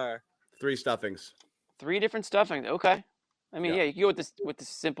tomorrow. 3 stuffings. 3 different stuffings. Okay. I mean, Yeah. yeah, you can go with the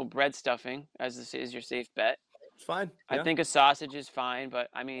simple bread stuffing as your safe bet. It's fine. I yeah. think a sausage is fine, but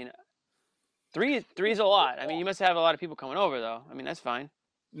I mean, three is a lot. I mean, you must have a lot of people coming over though. I mean, that's fine.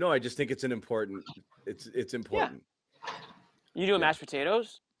 No, I just think it's important. It's important. You doing mashed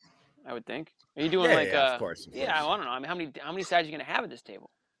potatoes? I would think. Are you doing Yeah, like yeah, of course. Yeah, I don't know. I mean, how many sides are you gonna have at this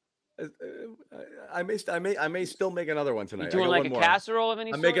table? I may still make another one tonight. You I doing got like one a more. casserole of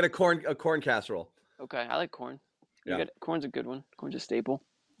any I'm sort? making a corn casserole. Okay, I like corn. Yeah. Corn's a good one. Corn's a staple.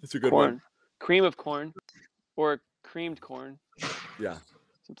 It's a good Corn, one. cream of corn, or creamed corn, Yeah.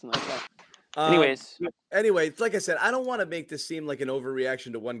 something like that. Anyways, Anyways, like I said, I don't want to make this seem like an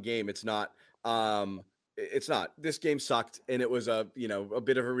overreaction to one game. It's not. It's not. This game sucked, and it was a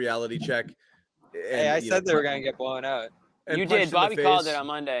bit of a reality check. Hey, I said they were gonna get blown out. and you punched did. in the Bobby called face. it on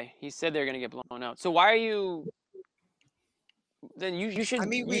Monday. He said they're gonna get blown out. So why are you? Then you should. I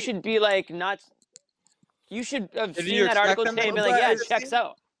mean, you should be like not. You should have Did seen you that expect article them today to and be go like, yeah, back it this checks season?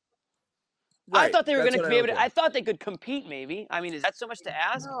 out. I Right, thought they were that's going to what be I able don't to. I thought they could compete. Maybe. I mean, is that so much to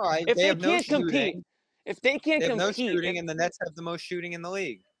ask? No, If they they have no can't compete, shooting. if they can't They have no compete, shooting, and the Nets have the most shooting in the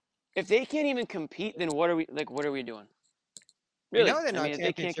league. if they can't even compete, then what are we like? What are we doing? We Really? know they're I not mean, if they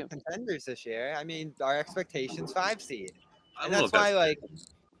can't championship contenders this year. I mean, our expectations 5 seed, I and don't know that's if why like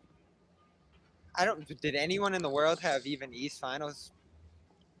I don't. Did anyone in the world have even East Finals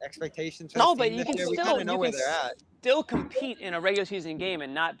expectations? For No, this but team you this can year? We still- kind of know you where can they're at. still compete in a regular season game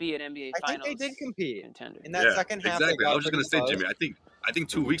and not be an NBA I Finals think they did compete contender. in that second half. they Exactly. I got was just gonna pretty say, close. Jimmy. I think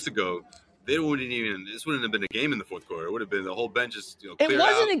 2 weeks ago, they wouldn't even. This wouldn't have been a game in the fourth quarter. It would have been the whole bench just It cleared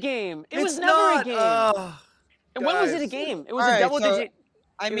wasn't out. a game. It was It's never not, a game. And when was it a guys. game? It was All a right, double so- digit.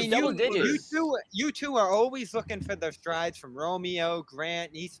 I It was mean, double you digits. you two are always looking for their strides from Romeo,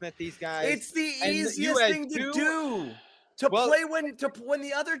 Grant, Neesmith, these guys. It's the And you easiest had thing to two- do. To Well- play when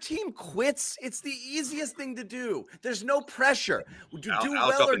the other team quits, it's the easiest thing to do. There's no pressure. Do Al-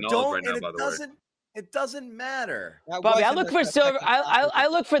 well Al's or dropping knowledge don't, right now, and by the way. it doesn't matter. That Bobby, I wasn't look the for silver. second half. I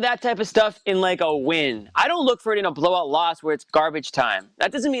look for that type of stuff in like a win. I don't look for it in a blowout loss where it's garbage time.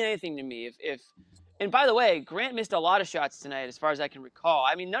 That doesn't mean anything to me. If and by the way, Grant missed a lot of shots tonight, as far as I can recall.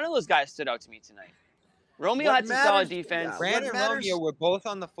 I mean, none of those guys stood out to me tonight. Romeo What had some solid matters- defense. yeah. Grant What and matters- Romeo were both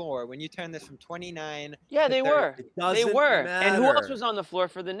on the floor when you turn this from 29. Yeah, they to were. 30. It They doesn't were. And who else matter. was on the floor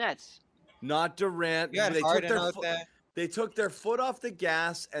for the Nets? Not Durant. You had They took Harden their out fo- there. They took their foot off the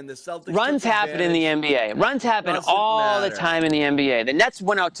gas, and the Celtics Runs took happen in the advantage. NBA. Runs happen Doesn't all the matter. time in the NBA. The Nets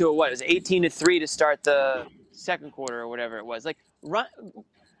went out to a, what? It was 18-3 to start the second quarter or whatever it was. Like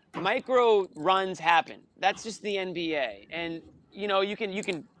micro runs happen. That's just the NBA. And you know, you can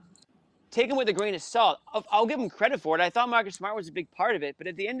take them with a grain of salt. I'll give them credit for it. I thought Marcus Smart was a big part of it, but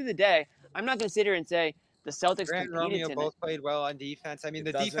at the end of the day, I'm not going to sit here and say the Celtics Grant and competed Romeo tonight. both played well on defense. I mean, It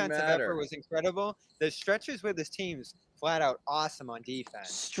the doesn't defensive matter. effort was incredible. The stretches where this team's flat out awesome on defense.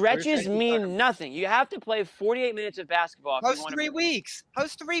 Stretches mean nothing. You have to play 48 minutes of basketball. If How's you want 3 weeks?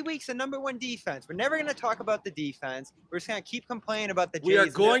 How's 3 weeks the number one defense? We're never going to talk about the defense. We're just going to keep complaining about the Jays. We are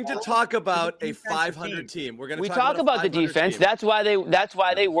and going they're to all- talk about a defensive 500 team. We're going to We talk talk about the 500 defense. team. That's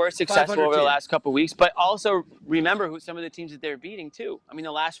why they were successful 500 over the team. last couple of weeks. But also remember who some of the teams that they're beating too. I mean,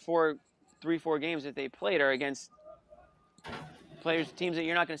 the last 4 games that they played are against teams that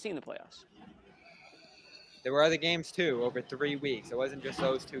you're not going to see in the playoffs. There were other games too over 3 weeks. It wasn't just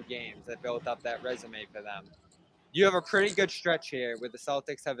those 2 games that built up that resume for them. You have a pretty good stretch here where the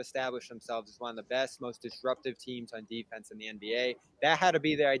Celtics have established themselves as one of the best, most disruptive teams on defense in the NBA. That had to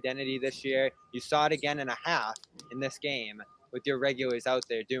be their identity this year. You saw it again in a half in this game with your regulars out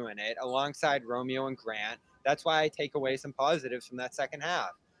there doing it alongside Romeo and Grant. That's why I take away some positives from that second half.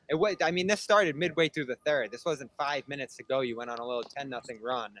 This started midway through the third. This wasn't 5 minutes to go. You went on a little 10-0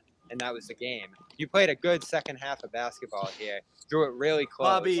 run, and that was the game. You played a good second half of basketball here. Drew it really close.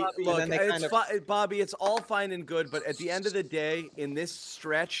 Bobby, And look, then they kind of, Bobby, it's all fine and good, but at the end of the day, in this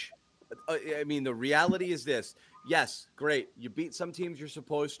stretch, I mean, the reality is this. Yes, great, you beat some teams you're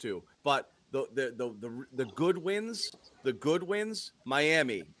supposed to, but the good wins,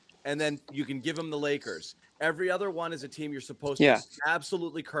 Miami, and then you can give them the Lakers. Every other one is a team you're supposed Yeah. to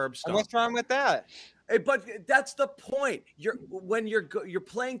absolutely curb And stomp. what's wrong with that? But that's the point. You're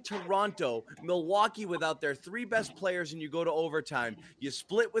playing Toronto, Milwaukee without their 3 best players, and you go to overtime. You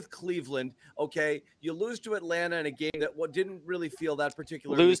split with Cleveland. Okay, you lose to Atlanta in a game that didn't really feel that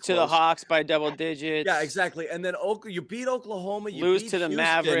particularly Lose to the close. Hawks by double digits. Yeah, exactly. And then you beat Oklahoma. You Lose beat to the Houston.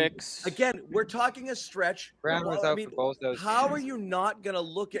 Mavericks. Again, we're talking a stretch. Brown was out for both those How games. are you not going to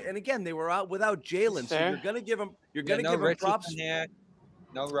look at? And again, they were out without Jalen, so Fair. you're going to give them. You're Yeah, going to no give them Richardson props. here.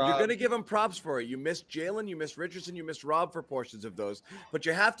 No You're Rob. going to give them props for it. You missed Jalen, you missed Richardson, you missed Rob for portions of those. But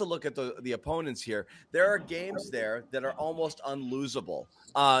you have to look at the opponents here. There are games there that are almost unlosable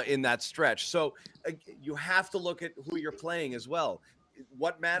in that stretch. So you have to look at who you're playing as well.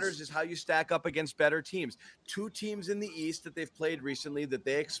 What matters is how you stack up against better teams. 2 teams in the East that they've played recently that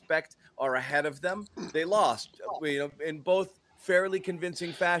they expect are ahead of them. They lost, in both fairly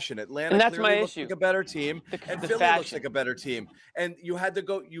convincing fashion. Atlanta And that's clearly my looks issue. like a better team, and The Philly looks fashion. like a better team. And you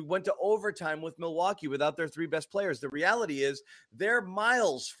went to overtime with Milwaukee without their 3 best players. The reality is they're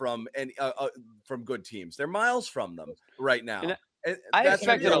miles from good teams. They're miles from them right now. And And I that's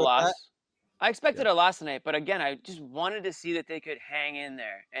expected the a deal. loss. I expected a loss tonight, but again, I just wanted to see that they could hang in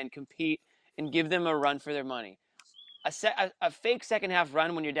there and compete and give them a run for their money. A fake second half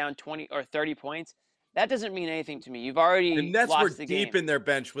run when you're down 20 or 30 points, that doesn't mean anything to me. You've already And Nets lost were the deep game. in their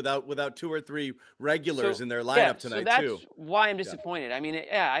bench without 2 or 3 regulars So- in their Yeah, lineup so tonight that's too. why I'm disappointed. I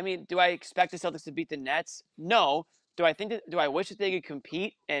mean, do I expect the Celtics to beat the Nets? No. Do I wish that they could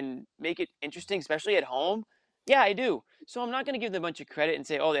compete and make it interesting, especially at home? Yeah, I do. So I'm not going to give them a bunch of credit and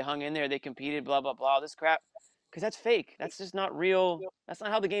say, oh, they hung in there, they competed, blah, blah, blah, this crap. Because that's fake. That's just not real. That's not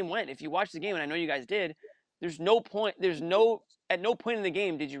how the game went. If you watched the game, and I know you guys did, at no point in the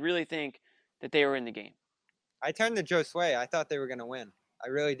game did you really think that they were in the game. I turned to Joe Sway. I thought they were going to win. I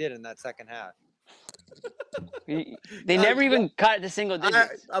really did in that second half. They never even got it to single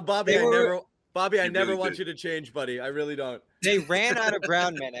digits. Bobby, They were- I He never really want did. you to change, buddy. I really don't. They ran out of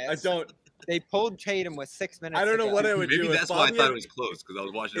Brown minutes. I don't. They pulled Tatum with 6 minutes. I don't to know go. what I would Maybe do. that's why I thought it was close because I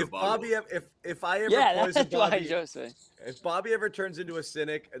was watching it. If Bobby, if I ever Yeah, poison that's why Bobby, Joseph. if Bobby ever turns into a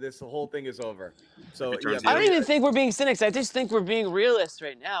cynic, this whole thing is over. So If he turns I don't Yeah. even think we're being cynics. I just think we're being realists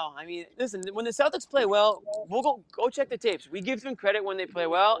right now. I mean, listen, when the Celtics play well, we'll go check the tapes. We give them credit when they play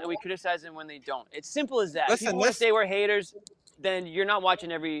well, and we criticize them when they don't. It's simple as that. Listen, People want to this- say we're haters, then you're not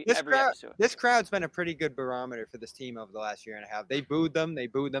watching every episode. This crowd's been a pretty good barometer for this team over the last year and a half. They booed them. They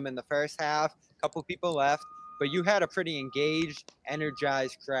booed them in the first half. A couple people left. But you had a pretty engaged,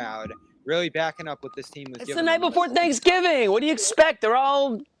 energized crowd really backing up what this team was It's giving the night them. before Thanksgiving. What do you expect? They're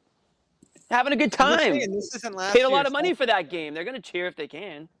all having a good I'm just time. saying, this isn't last Paid a lot year's of money Celtics. for that game. They're going to cheer if they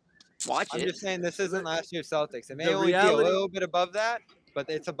can. Watch I'm it. just saying this isn't last year's Celtics. It may The only reality- be a little bit above that, but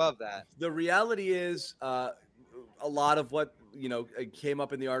it's above that. The reality is, a lot of what came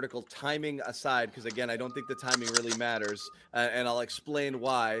up in the article, timing aside, because again, I don't think the timing really matters, and I'll explain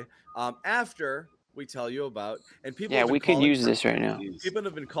why after we tell you about. And people, Yeah, have been we could calling use for- this right now. People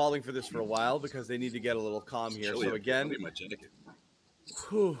have been calling for this for a while because they need to get a little calm here. Chilly So up again, here. Let me get my jacket.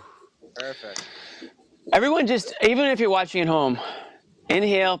 whew, Perfect. Everyone just, even if you're watching at home,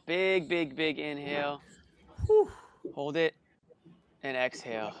 inhale, big, big, big inhale. Hold it and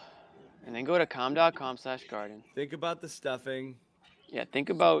exhale. And then go to calm.com/garden. think about the stuffing. Yeah, think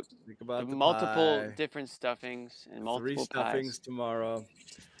about Think about the the multiple pie. different stuffings and 3 multiple stuffings pies. tomorrow.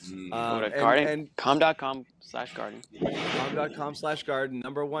 Mm. Go to And- garden, and calm.com/garden. calm.com/garden,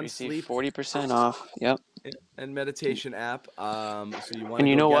 number 1 Receive sleep 40% off. Yep. and meditation app. So you want And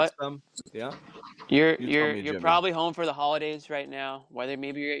you know what? Some? Yeah. You're You tell you're me, you're Jimmy. probably home for the holidays right now. Whether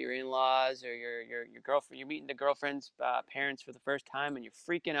maybe you're at your in-laws or your girlfriend, you're meeting the girlfriend's parents for the first time and you're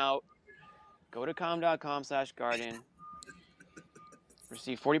freaking out. Go to calm.com/garden.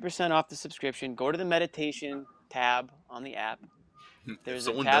 Receive 40% off the subscription. Go to the meditation tab on the app. There's a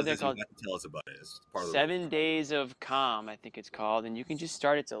Someone tab does there this, called you have to tell us about it. It's part of 7 Days of Calm, I think it's called, and you can just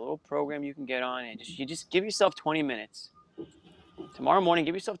start. It's a little program you can get on, and you just give yourself 20 minutes. Tomorrow morning,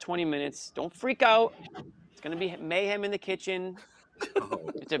 give yourself 20 minutes. Don't freak out. It's gonna be mayhem in the kitchen.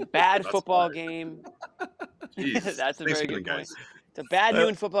 Oh, It's a bad That's football fine. game. geez. That's a Thanks very for good the point. guys. It's a bad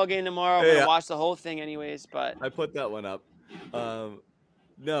noon football game tomorrow. We're Yeah. gonna watch the whole thing anyways, but I put that one up.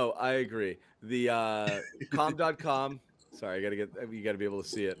 No, I agree. The calm.com. Sorry, you gotta be able to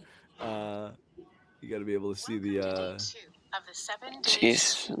see it. You gotta be able to see the Of the 7 days.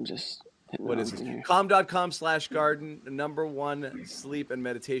 jeez, I'm just hitting what on is it? here. Calm.com/garden, number 1 sleep and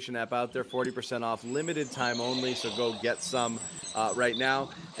meditation app out there, 40% off, limited time only. So go get some right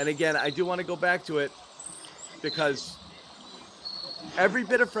now. And again, I do want to go back to it because every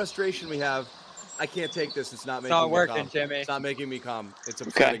bit of frustration we have, I can't take this. It's not It's making not me working, calm. Jimmy. It's not making me calm. It's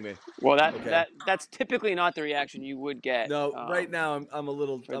upsetting me. Well, Okay. that's typically not the reaction you would get. No, right now I'm a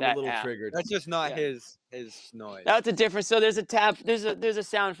little app. triggered. That's just not Yeah. his noise. That's a difference. So there's a tap. There's a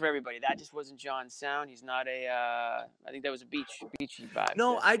sound for everybody. That just wasn't John's sound. He's not a. I think that was a beachy vibe.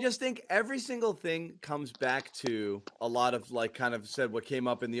 No, there. I just think every single thing comes back to a lot of like kind of said what came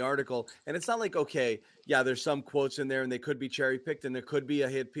up in the article. And it's not like, okay, yeah, there's some quotes in there and they could be cherry picked and there could be a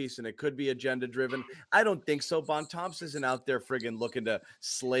hit piece and it could be agenda driven. I don't think so. Bontemps isn't out there friggin' looking to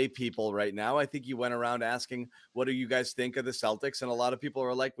slay people right now. I think he went around asking, what do you guys think of the Celtics? And a lot of people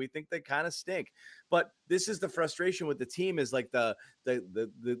are like, we think they kind of stink. But this is the frustration with the team is like the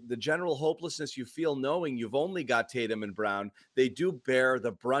general hopelessness you feel knowing you've only got Tatum and Brown. They do bear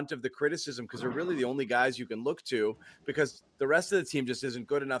the brunt of the criticism because they're really the only guys you can look to because the rest of the team just isn't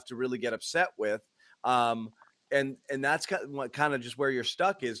good enough to really get upset with. And that's kind of just where you're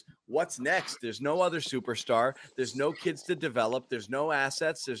stuck is what's next. There's no other superstar. There's no kids to develop. There's no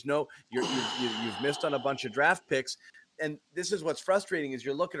assets. There's no you've missed on a bunch of draft picks. And this is what's frustrating is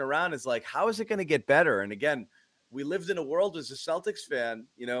you're looking around is like, how is it going to get better? And again, we lived in a world as a Celtics fan,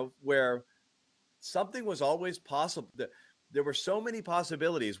 where something was always possible. There were so many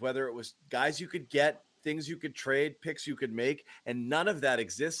possibilities, whether it was guys you could get, things you could trade, picks you could make, and none of that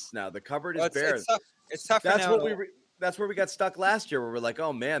exists now. The cupboard is bare. It's tough. That's that's where we got stuck last year, where we're like,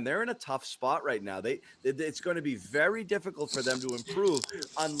 oh man, they're in a tough spot right now. It's going to be very difficult for them to improve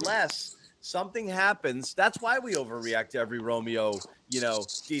unless something happens. That's why we overreact to every Romeo,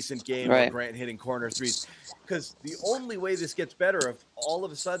 decent game or Grant hitting corner threes. Because the only way this gets better if all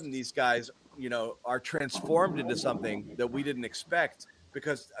of a sudden these guys, are transformed into something that we didn't expect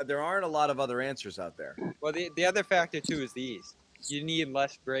because there aren't a lot of other answers out there. Well, the other factor too is the East. You need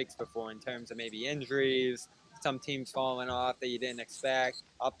less breaks before in terms of maybe injuries, some teams falling off that you didn't expect,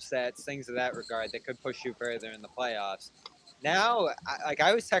 upsets, things of that regard that could push you further in the playoffs. Now,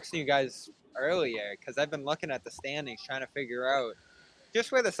 I was texting you guys earlier because I've been looking at the standings trying to figure out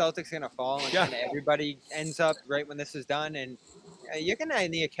just where the Celtics are going to fall and kind of everybody ends up right when this is done. And you're going to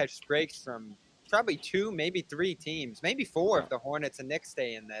need to catch breaks from probably 2, maybe 3 teams, maybe 4 if the Hornets and Knicks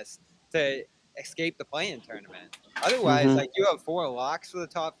stay in this to escape the play-in tournament. Otherwise, you have 4 locks for the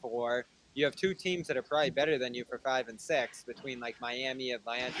top 4. You have 2 teams that are probably better than you for 5 and 6 between like Miami,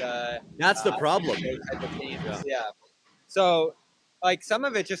 Atlanta. That's the problem. Type of teams. Yeah. So, some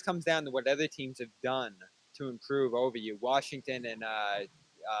of it just comes down to what other teams have done to improve over you, Washington and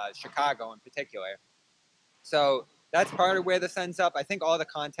Chicago in particular. So that's part of where this ends up. I think all the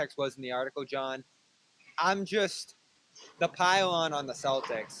context was in the article, John. The pile-on the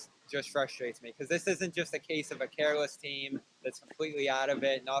Celtics just frustrates me because this isn't just a case of a careless team that's completely out of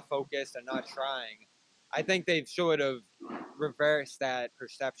it, not focused, and not trying. I think they've sort of reversed that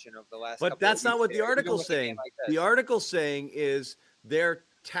perception of the last. But that's not what the article's saying. The article's saying is their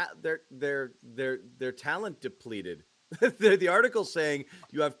talent depleted. The article's saying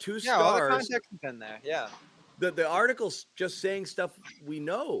you have 2 stars. Yeah, all the context is in there. Yeah. The article's just saying stuff we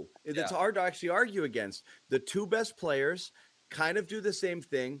know. It's hard to actually argue against. The 2 best players kind of do the same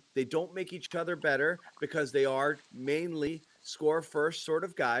thing. They don't make each other better because they are mainly score first sort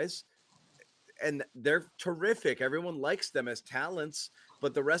of guys. And they're terrific. Everyone likes them as talents,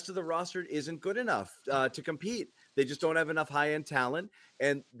 but the rest of the roster isn't good enough to compete. They just don't have enough high-end talent,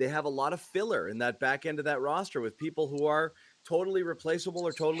 and they have a lot of filler in that back end of that roster with people who are totally replaceable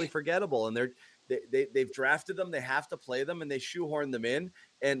or totally forgettable. And they've drafted them, they have to play them, and they shoehorn them in.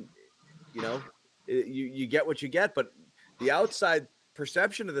 And you get what you get. But the outside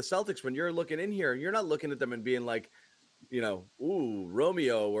perception of the Celtics, when you're looking in here, you're not looking at them and being like, ooh,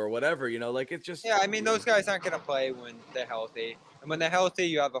 Romeo or whatever, it's just. Yeah, I mean, those guys aren't going to play when they're healthy. And when they're healthy,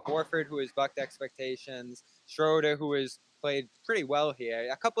 you have a Horford who has bucked expectations, Schroeder who has played pretty well here.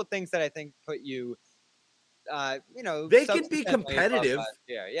 A couple of things that I think put you, they can be competitive.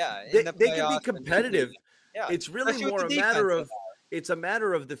 Yeah. They can be competitive. Yeah. It's really more a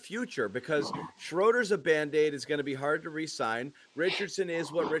matter of the future because Schroeder's a Band-Aid. Is going to be hard to re-sign. Richardson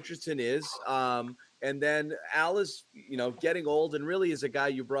is what Richardson is. And then Al is, getting old and really is a guy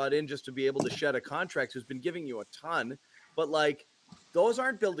you brought in just to be able to shed a contract who's been giving you a ton. But those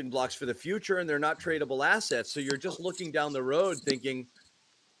aren't building blocks for the future and they're not tradable assets. So you're just looking down the road thinking,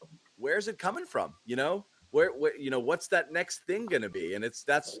 where's it coming from? Where what's that next thing going to be? And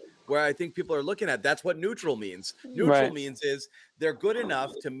that's where I think people are looking at. That's what neutral means. Neutral means is they're good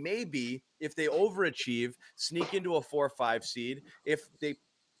enough to maybe, if they overachieve, sneak into a 4 or 5 seed. If they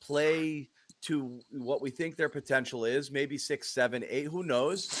play to what we think their potential is, maybe 6, 7, 8, who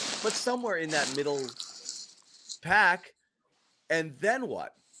knows? But somewhere in that middle pack. And then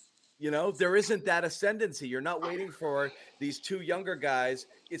what? There isn't that ascendancy. You're not waiting for these two younger guys.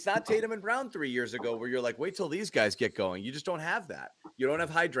 It's not Tatum and Brown 3 years ago where you're like, wait till these guys get going. You just don't have that. You don't have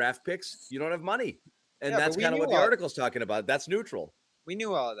high draft picks. You don't have money. And that's kind of what the article's talking about. That's neutral. We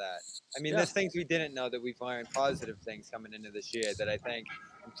knew all that. I mean, there's things we didn't know that we've learned, positive things coming into this year that I think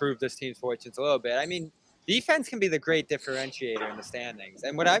improved this team's fortunes a little bit. I mean, defense can be the great differentiator in the standings.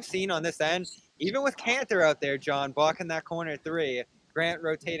 And what I've seen on this end, even with Cantor out there, John, blocking that corner 3, Grant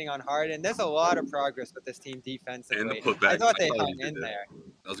rotating on Harden, there's a lot of progress with this team defensively. I thought they hung in there.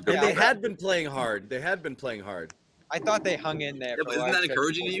 That was a good they had been playing hard. I thought they hung in there. But isn't that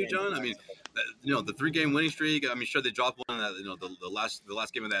encouraging to you, John? I mean, the 3-game winning streak. I mean, sure they dropped one. The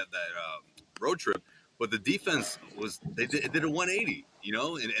last game of that road trip, but the defense it did a 180.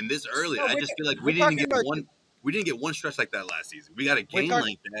 And this early, I just feel like we didn't get one stretch like that last season. We got a game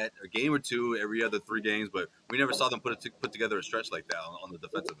like that, a game or two every other 3 games, but we never saw them put together a stretch like that on the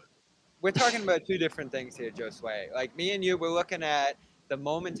defensive end. We're talking about 2 different things here, Josue. Like me and you, we're looking at the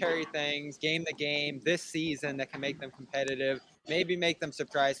momentary things, game to game, this season that can make them competitive, maybe make them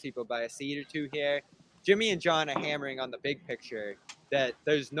surprise people by a seed or 2 here. Jimmy and John are hammering on the big picture that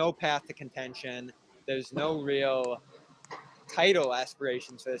there's no path to contention. There's no real title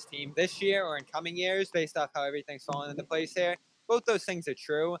aspirations for this team this year or in coming years based off how everything's fallen into place here. Both those things are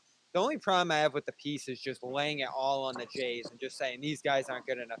true. The only problem I have with the piece is just laying it all on the Jays and just saying these guys aren't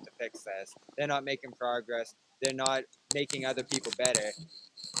good enough to fix this. They're not making progress. They're not making other people better.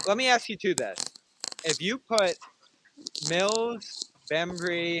 Let me ask you this. If you put Mills,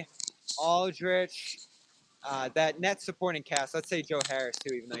 Bembry, Aldrich, that net supporting cast, let's say Joe Harris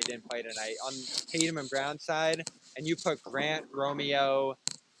too, even though he didn't play tonight, on Tatum and Brown side, and you put Grant, Romeo,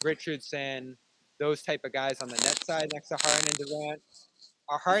 Richardson, those type of guys on the net side next to Harden and Durant,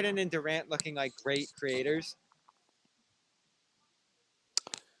 are Harden and Durant looking like great creators?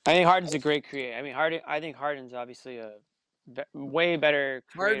 I think Harden's a great creator. I think Harden's obviously a way better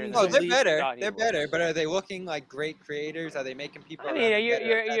creator. No, they're better. They're better, but are they looking like great creators? Are they making people? I mean,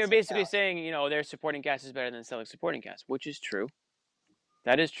 you're basically saying their supporting cast is better than the Celtics supporting cast, which is true.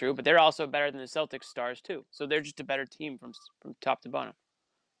 That is true, but they're also better than the Celtics stars too. So they're just a better team from top to bottom.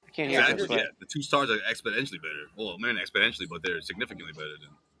 I can't hear you. Yeah, the 2 stars are exponentially better. Well, maybe not exponentially, but they're significantly better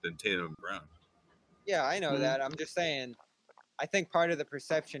than Tatum and Brown. Yeah, I know that. I'm just saying. I think part of the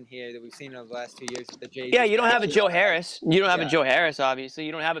perception here that we've seen over the last 2 years with the Jays. Yeah, you don't have a Joe Harris. You don't have a Joe Harris, obviously.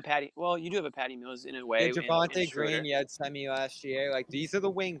 You don't have a Patty. Well, you do have a Patty Mills in a way. Javonte Green, you had Semi last year. Like, these are the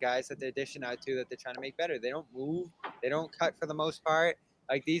wing guys that they're dishing out to that they're trying to make better. They don't move. They don't cut for the most part.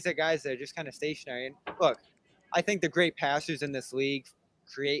 Like, these are guys that are just kind of stationary. And look, I think the great passers in this league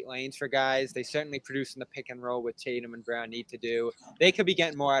create lanes for guys. They certainly produce in the pick and roll, what Tatum and Brown need to do. They could be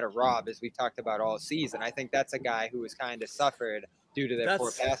getting more out of Rob, as we've talked about all season. I think that's a guy who has kind of suffered due to their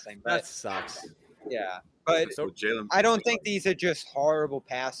poor passing. But, that sucks. Yeah. But I don't think these are just horrible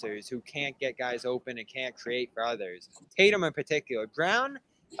passers who can't get guys open and can't create for others. Tatum in particular. Brown,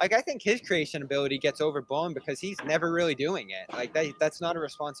 like, I think his creation ability gets overblown because he's never really doing it. Like, that's not a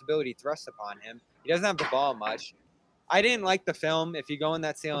responsibility thrust upon him. He doesn't have the ball much. I didn't like the film. If you go in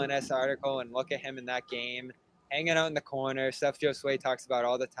that CLNS article and look at him in that game, hanging out in the corner, stuff Josue talks about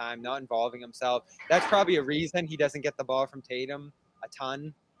all the time, not involving himself, that's probably a reason he doesn't get the ball from Tatum a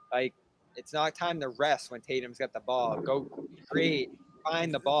ton. Like, it's not time to rest when Tatum's got the ball. Go create,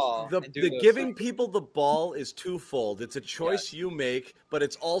 find the ball. The giving people the ball is twofold. It's a choice you make, but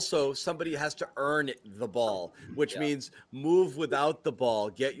it's also somebody has to earn the ball, which means move without the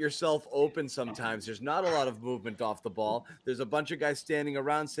ball. Get yourself open sometimes. There's not a lot of movement off the ball. There's a bunch of guys standing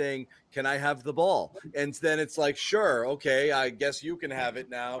around saying, can I have the ball? And then it's like, sure, okay, I guess you can have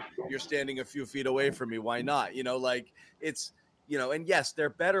it now. You're standing a few feet away from me. Why not? And yes, they're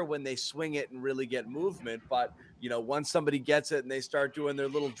better when they swing it and really get movement. But, once somebody gets it and they start doing their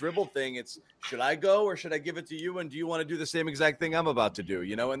little dribble thing, it's, should I go or should I give it to you? And do you want to do the same exact thing I'm about to do?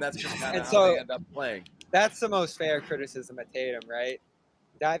 And that's just kind of how they end up playing. That's the most fair criticism of Tatum, right?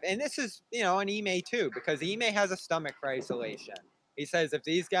 And this is, on Ime too, because Ime has a stomach for isolation. He says if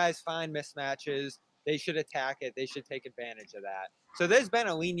these guys find mismatches, they should attack it. They should take advantage of that. So there's been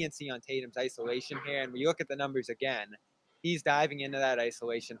a leniency on Tatum's isolation here. And when you look at the numbers again, he's diving into that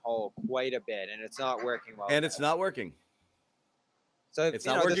isolation hole quite a bit, and it's not working well. And it's not working. So it's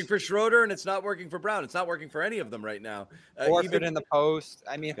not working for Schroeder, and it's not working for Brown. It's not working for any of them right now. Horford in the post.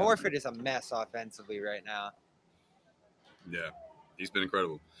 I mean, Horford is a mess offensively right now. Yeah, he's been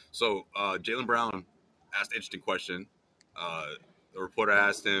incredible. So Jaylen Brown asked an interesting question. The reporter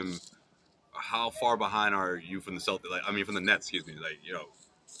asked him, how far behind are you from the Celtics? From the Nets, excuse me.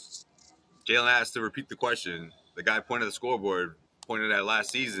 Jaylen asked to repeat the question. The guy pointed at the scoreboard pointed at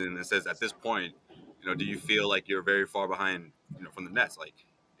last season and says, at this point, do you feel like you're very far behind, from the Nets? Like,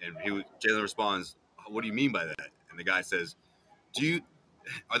 and Jalen responds, what do you mean by that? And the guy says,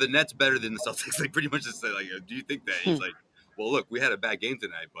 are the Nets better than the Celtics? Like, pretty much just say, like, do you think that? He's like, well, look, we had a bad game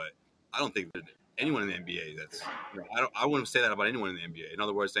tonight, but I don't think there's anyone in the NBA that's, I wouldn't say that about anyone in the NBA. In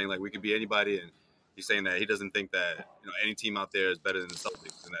other words, saying like we could be anybody, and he's saying that he doesn't think that any team out there is better than the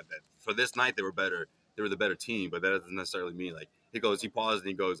Celtics, and that for this night they were better, they were the better team, but that doesn't necessarily mean like he paused and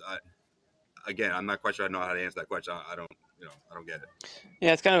he goes, again, I'm not quite sure I know how to answer that question. I don't get it.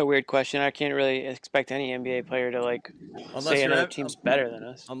 Yeah, it's kind of a weird question. I can't really expect any NBA player to say another team's better than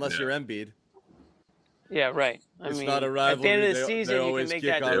us, unless you're Embiid. Yeah, right. It's not a rivalry. At the end of the season, you can make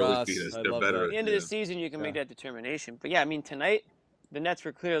that. At the end of the season, you can make that determination. But yeah, I mean, tonight the Nets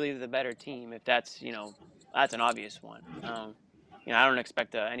were clearly the better team. If that's that's an obvious one. I don't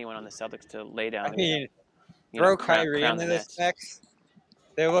expect anyone on the Celtics to lay down. I mean, throw Kyrie into this mix.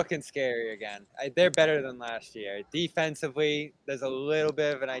 They're looking scary again. They're better than last year. Defensively, there's a little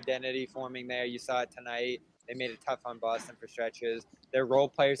bit of an identity forming there. You saw it tonight. They made it tough on Boston for stretches. Their role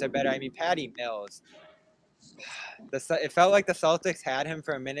players are better. I mean, Patty Mills. It felt like the Celtics had him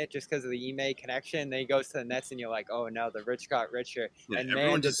for a minute just because of the Ime connection. Then he goes to the Nets, and you're like, oh, no, the rich got richer. Yeah, and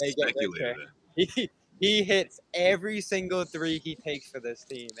man, did they get richer. He hits every single three he takes for this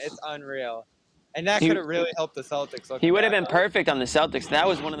team. It's unreal. And that could have really helped the Celtics. He would have been perfect on the Celtics. That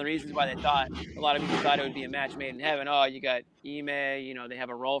was one of the reasons why they thought, a lot of people thought it would be a match made in heaven. Oh, you got Ime, they have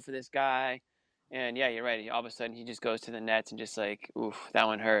a role for this guy. And yeah, you're right. All of a sudden, he just goes to the Nets and just like, oof, that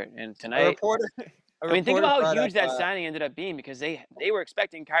one hurt. And tonight, think about how huge that signing ended up being, because they were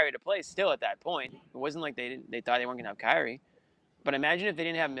expecting Kyrie to play still at that point. It wasn't like they thought they weren't going to have Kyrie. But imagine if they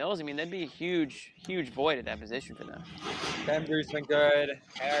didn't have Mills. I mean, that'd be a huge, huge void at that position for them. Bembry's been good.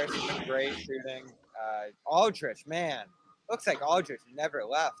 Harris has been great shooting. Aldridge, man. Looks like Aldridge never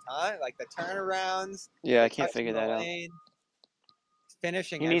left, huh? Like the turnarounds. Yeah, I can't figure that out.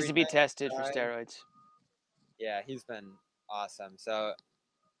 Finishing. He needs to be tested for steroids. Yeah, he's been awesome. So,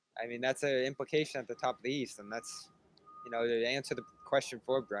 I mean, that's an implication at the top of the East, and that's, to answer the question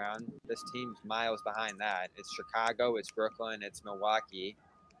for Brown, this team's miles behind that. It's Chicago, it's Brooklyn, it's Milwaukee,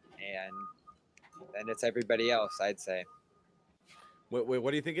 and then it's everybody else, I'd say. Wait,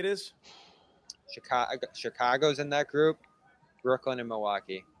 what do you think it is? Chicago's in that group, Brooklyn and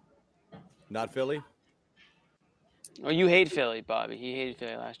Milwaukee. Not Philly? Oh, you hate Philly, Bobby. He hated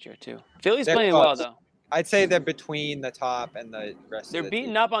Philly last year, too. Philly's playing well, though. I'd say they're between the top and the rest They're of the beating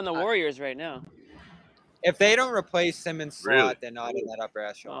team. up on the Warriors right now. If they don't replace Simmons' slot, they're not in that upper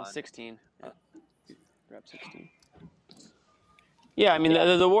echelon. 16. Yeah. They're up 16. Yeah, I mean,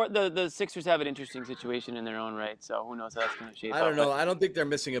 the Sixers have an interesting situation in their own right, so who knows how that's going to shape up. I don't know. I don't think they're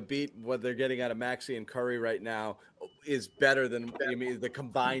missing a beat. What they're getting out of Maxey and Curry right now is better than the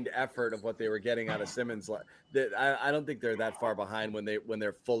combined effort of what they were getting out of Simmons. I don't think they're that far behind when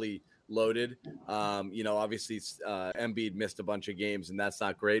they're fully loaded. Obviously Embiid missed a bunch of games, and that's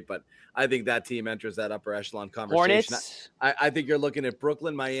not great, but I think that team enters that upper echelon conversation. I think you're looking at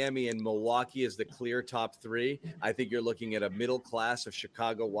Brooklyn, Miami, and Milwaukee as the clear top three. I think you're looking at a middle class of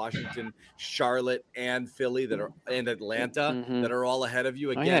Chicago, Washington, Charlotte, and Philly and Atlanta that are all ahead of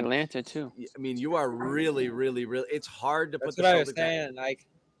you. Again, Atlanta too. I mean, you are really, really, really. It's hard to put the Celtics ahead.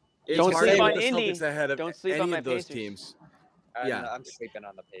 Don't sleep on Indy. Ahead of don't sleep any on my of those Pacers. Teams. I'm sleeping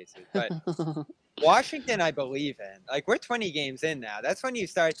on the Pacers, but Washington, I believe in. We're 20 games in now. That's when you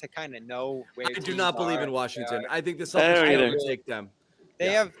start to kind of know where. I do not believe in Washington. I think the Celtics will take them.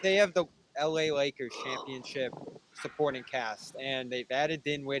 They have the LA Lakers championship supporting cast, and they've added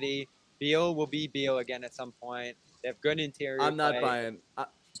Dinwiddie. Beal will be Beal again at some point. They have good interior. I'm not buying.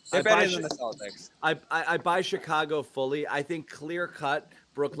 They're better than the Celtics. I buy Chicago fully. I think clear cut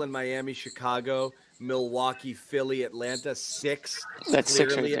Brooklyn, Miami, Chicago, Milwaukee, Philly, Atlanta, 6. That's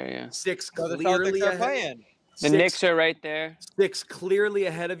 6 right there, yeah. 6 So clearly the Celtics are ahead. playing. The Knicks are right there. 6 clearly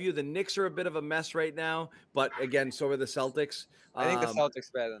ahead of you. The Knicks are a bit of a mess right now, but again, so are the Celtics. I think the Celtics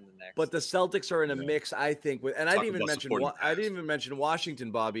are better than the Knicks. But the Celtics are in a mix, I think. I didn't even mention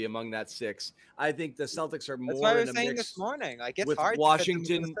Washington, Bobby, among that 6. I think the Celtics are more. That's what I was in a saying mix this morning. It's with hard.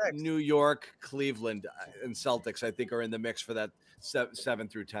 Washington, New York, Cleveland, and Celtics. I think are in the mix for that 7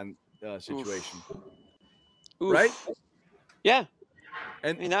 through 10 situation. Oof. Right? Yeah.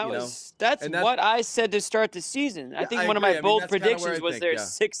 And that's what I said to start the season. I think one of my bold predictions was they're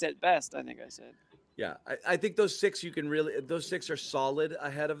 6 at best. I think I said. Yeah, I think those 6 those 6 are solid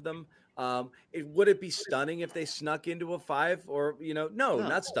ahead of them. Would it be stunning if they snuck into a 5 or no,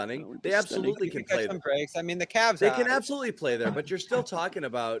 not stunning. They absolutely can play some breaks. I mean, the Cavs. They can absolutely play there, but you're still talking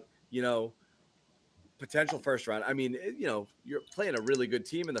about potential first round. I mean, you're playing a really good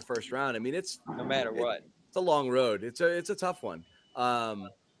team in the first round. I mean, it's no matter what. It's a long road. It's a tough one.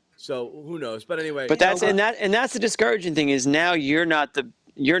 So who knows? But anyway, But that's the discouraging thing is now you're not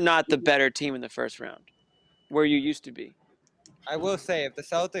the better team in the first round, where you used to be. I will say, if the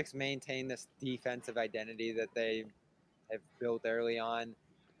Celtics maintain this defensive identity that they have built early on,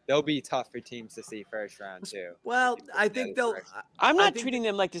 they'll be tough for teams to see first round too. Well, I think they'll. I'm not treating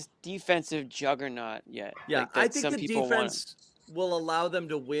them like this defensive juggernaut yet. Yeah, like I think some the people defense will allow them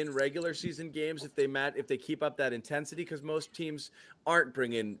to win regular season games if they keep up that intensity, because most teams aren't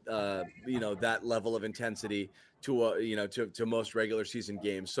bringing that level of intensity to most regular season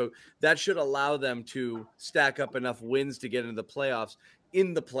games. So that should allow them to stack up enough wins to get into the playoffs.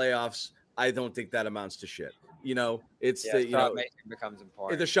 In the playoffs, I don't think that amounts to shit. Shot making becomes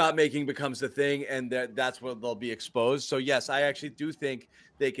important. The shot making becomes the thing, and that's where they'll be exposed. So yes, I actually do think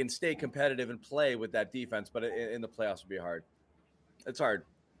they can stay competitive and play with that defense, but in the playoffs would be hard. It's hard,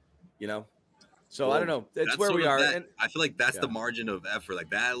 So I don't know. It's where we are. And I feel like that's the margin of effort.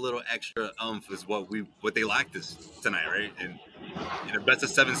 Like that little extra is what they lacked tonight, right? And in a best of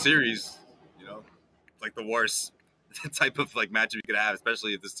 7 series, like the worst type of like matchup you could have,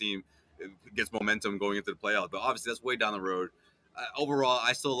 especially if this team gets momentum going into the playoffs. But obviously, that's way down the road. Overall,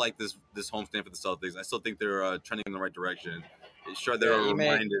 I still like this homestand for the Celtics. I still think they're trending in the right direction. Sure, they're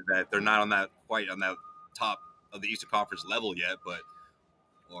reminded that they're not quite on that top of the Eastern Conference level yet,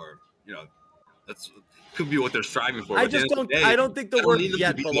 that's could be what they're striving for. I don't think the word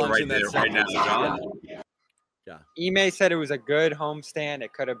yet belongs in that right now, John. Yeah. Ime said it was a good homestand.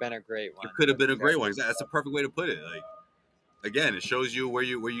 It could have been a great one. It could have been a great one. That's a perfect way to put it. Like, again, it shows you where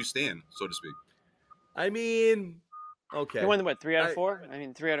you stand, so to speak. I mean, okay. You won 3 out of 4.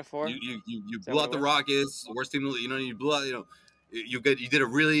 3 out of 4. You blew out the Rockets, worst team. You blew out. You did a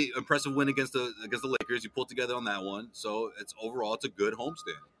really impressive win against the Lakers. You pulled together on that one, so it's a good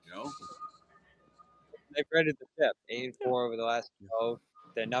homestand. They've readied the ship. 8-4 over the last 12.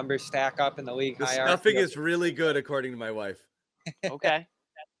 Their numbers stack up in the league. The stuffing is really good, according to my wife. Okay.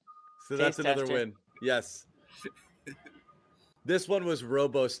 So that's another win. Yes. This one was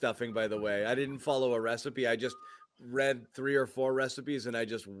robo stuffing, by the way. I didn't follow a recipe. I just read 3 or 4 recipes and I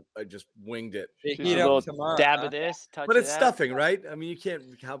just winged it. Dab of this, touch but it's of that. Stuffing, right? I mean, you can't.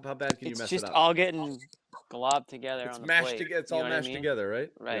 How bad can you mess it up? It's just all getting globbed together. It's on the mashed plate. together. It's all mashed together, right?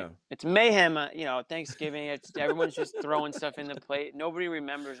 Right. Yeah. It's mayhem. Thanksgiving. Everyone's just throwing stuff in the plate. Nobody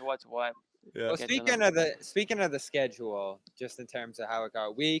remembers what's what. Yeah. Well, speaking of the schedule, just in terms of how it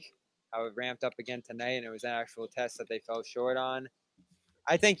got weak, how it ramped up again tonight, and it was an actual test that they fell short on.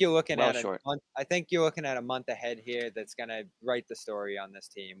 I think you're looking at a month ahead here that's going to write the story on this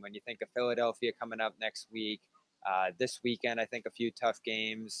team. When you think of Philadelphia coming up next week, this weekend, I think a few tough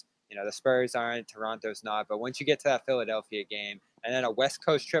games. The Spurs aren't, Toronto's not. But once you get to that Philadelphia game, and then a West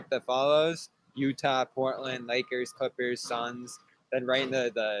Coast trip that follows, Utah, Portland, Lakers, Clippers, Suns, then right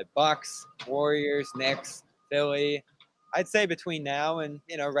into the Bucks, Warriors, Knicks, Philly. I'd say between now and,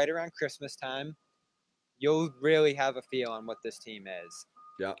 right around Christmas time, you'll really have a feel on what this team is.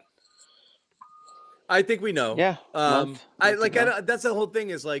 Yeah. I think we know. Yeah. That's the whole thing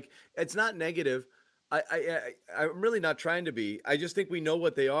is like, it's not negative. I'm really not trying to be. I just think we know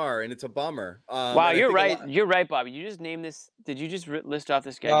what they are, and it's a bummer. Wow, you're right. You're right, Bobby. You just named this. Did you just list off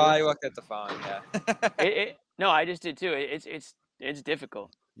the schedule? Oh, I looked at the phone. Yeah. No, I just did too. It's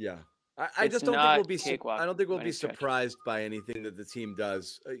difficult. Yeah. I just don't think we'll be surprised by anything that the team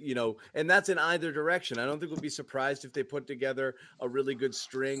does, and that's in either direction. I don't think we'll be surprised if they put together a really good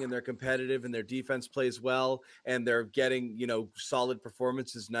string and they're competitive and their defense plays well and they're getting, solid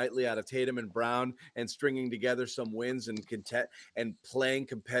performances nightly out of Tatum and Brown and stringing together some wins and playing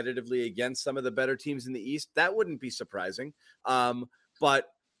competitively against some of the better teams in the East. That wouldn't be surprising.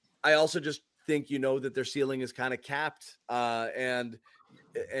 But I also just think, that their ceiling is kind of capped, and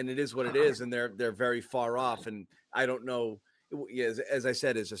it is what it is, and they're very far off. And I don't know, as I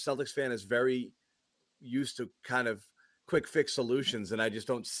said, as a Celtics fan, is very used to kind of quick fix solutions, and I just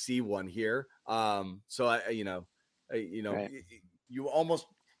don't see one here. So Right.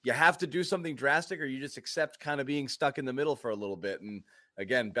 you have to do something drastic, or you just accept kind of being stuck in the middle for a little bit. And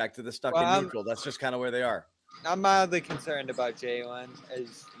again, back to the stuck in neutral. That's just kind of where they are. I'm mildly concerned about Jalen,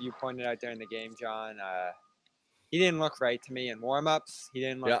 as you pointed out during the game, John. He didn't look right to me in warm-ups. He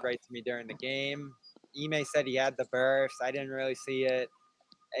didn't look right to me during the game. Ime said he had the burst. I didn't really see it.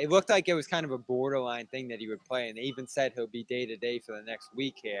 It looked like it was kind of a borderline thing that he would play, and they even said he'll be day-to-day for the next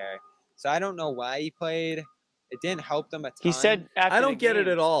week here. So I don't know why he played. It didn't help them a ton. He said after I don't get it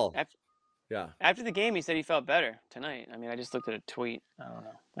at all. After the game, he said he felt better tonight. I mean, I just looked at a tweet. I don't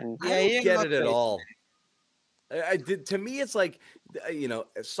know. I don't get it at all. I did. To me, it's like,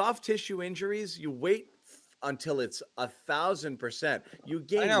 soft tissue injuries. You wait until it's 1,000%. You I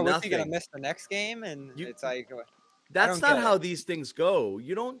gain know. What's he nothing. gonna miss the next game? And it's like, I That's don't not get how it. these things go.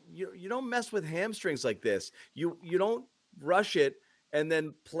 You don't mess with hamstrings like this. You don't rush it and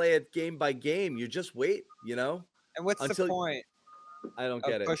then play it game by game. You just wait. And what's the point I don't of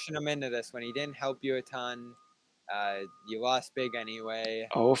get it. pushing him into this when he didn't help you a ton? You lost big anyway.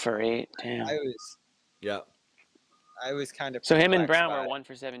 0 for 8. Damn. I was kind of. So him and perplexed Brown by were it. 1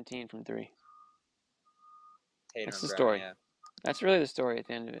 for 17 from 3. Tatum That's and the Brown, story. yeah. That's really the story at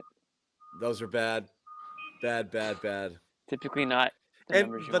the end of it. Those are bad. Typically not the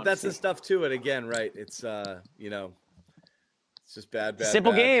numbers you But want that's to the see. stuff too. And again, right? It's it's just bad.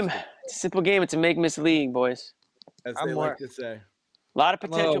 Simple bad. game. It's a simple game. It's a make miss league, boys. As I'm they more- like to say. A lot of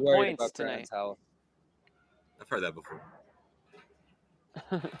I'm a little potential worried points about tonight. Brown's health. I've heard that before.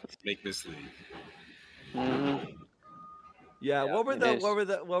 Make mislead. Yeah, Yeah, what were it the is. what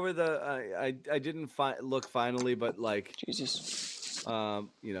were the I didn't look finally, but like Jesus. I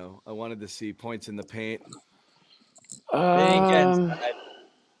wanted to see points in the paint. They didn't get inside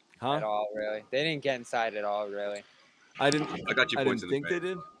Huh? at all, really. They didn't get inside at all, really. I I got you I points didn't in the think they paint.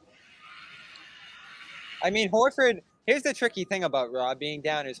 did. I mean, Horford. Here's the tricky thing about Rob being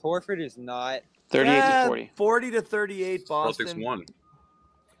down is Horford is not. 38 Yeah, to 40. 40 to 38 Boston. Celtics won.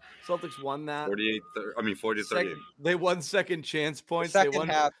 Celtics won that. 40 to 38. They won second chance points. second they won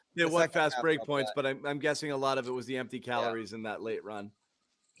half- they the won second fast half break helped points, that. but I'm guessing a lot of it was the empty calories in that late run.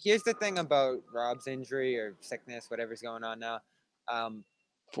 Here's the thing about Rob's injury or sickness, whatever's going on now.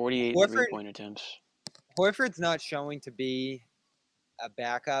 48 Horford- three-point attempts. Horford's not showing to be a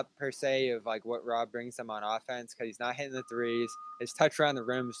backup per se of like what Rob brings him on offense because he's not hitting the threes. His touch around the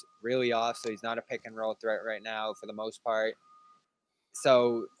rim's really off, so he's not a pick and roll threat right now for the most part.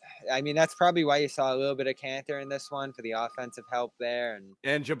 So, I mean, that's probably why you saw a little bit of Cantor in this one for the offensive help there,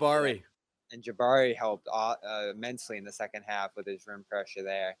 And Jabari. and Jabari helped immensely in the second half with his rim pressure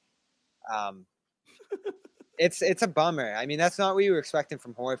there. It's a bummer. I mean, that's not what you were expecting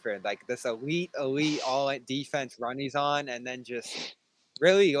from Horford. Like this elite all defense run he's on, and then just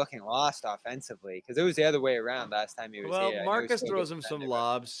really looking lost offensively because it was the other way around last time he was Well, here. I know he's Marcus still a throws good him some defender, but-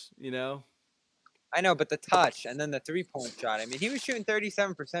 lobs, I know, but the touch and then the 3-point shot. I mean, he was shooting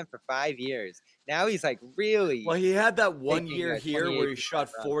 37% for 5 years. Now he's like really. Well, he had that one taking year a here where he 28% shot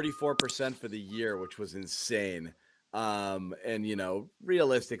run. 44% for the year, which was insane. And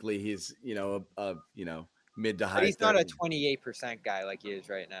realistically, he's a mid to high. But he's not a 30s. 28% guy like he is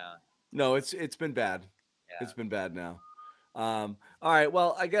right now. No, it's been bad. Yeah. It's been bad now. All right.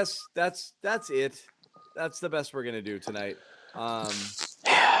 Well, I guess that's it. That's the best we're gonna do tonight.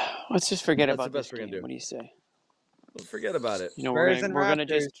 Let's just forget That's about the best this we're gonna game. do. What do you say? Well, forget about it. We're Spurs and gonna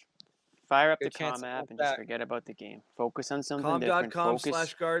just Raptors. fire up Good the chance Com to app flip and just that. forget about the game. Focus on something different. Focus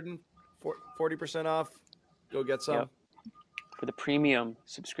Com.com/garden, 40% off. Go get some. Yep. for the premium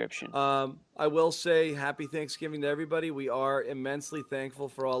subscription. I will say happy Thanksgiving to everybody. We are immensely thankful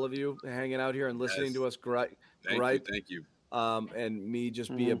for all of you hanging out here and listening Yes. to us gripe. Thank you. And me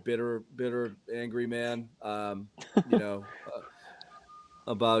just be a bitter, angry man.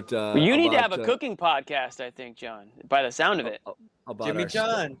 About Well, you need to have a cooking podcast, I think, John. By the sound of it, about Jimmy our-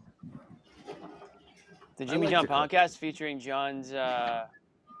 John. the I Jimmy like John to cook. podcast featuring John's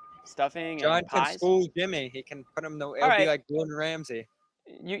stuffing John and can pies. school Jimmy. He can put him. It'll be right. like Gordon Ramsay.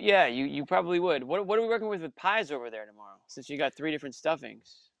 You probably would. What are we working with pies over there tomorrow? Since you got 3 different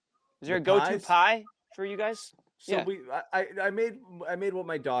stuffings, is there The a go-to pies? pie for you guys? So Yeah. I made what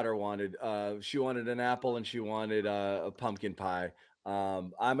my daughter wanted. She wanted an apple and she wanted a pumpkin pie.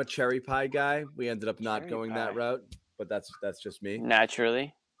 I'm a cherry pie guy. We ended up not Cherry going that pie. route, but that's just me.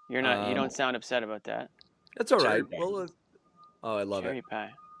 Naturally, you're not. You Um, don't sound upset about that. That's all Cherry right. pie. Well, I love Cherry it.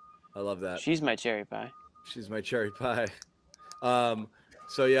 pie. I love that. She's my cherry pie. She's my cherry pie.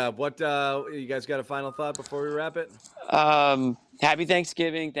 So yeah, what you guys got a final thought before we wrap it? Happy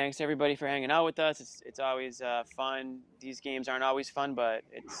Thanksgiving. Thanks everybody for hanging out with us. It's always fun. These games aren't always fun, but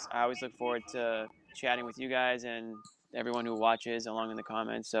I always look forward to chatting with you guys and everyone who watches along in the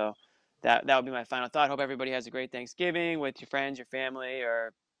comments. So that would be my final thought. Hope everybody has a great Thanksgiving with your friends, your family,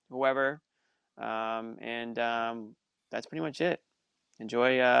 or whoever. That's pretty much it.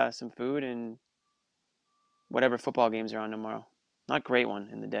 Enjoy some food and whatever football games are on tomorrow. Not great one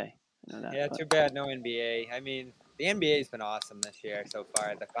in the day. I know that, Yeah, but- too bad no NBA. I mean, the NBA's been awesome this year so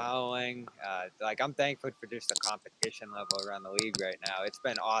far. The following, I'm thankful for just the competition level around the league right now. It's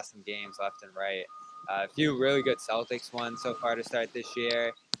been awesome games left and right. A few really good Celtics ones so far to start this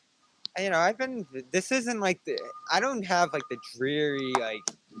year. This isn't like I don't have like the dreary, like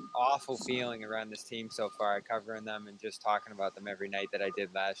awful feeling around this team so far, covering them and just talking about them every night that I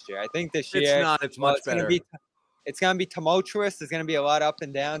did last year. I think this year It's not. It's much better. It's going to be tumultuous. There's going to be a lot of up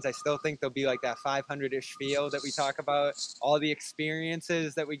and downs. I still think there'll be like that 500-ish feel that we talk about, all the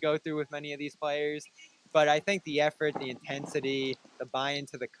experiences that we go through with many of these players. But I think the effort, the intensity, the buy-in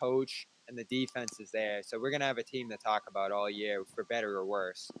to the coach, and the defense is there. So we're going to have a team to talk about all year, for better or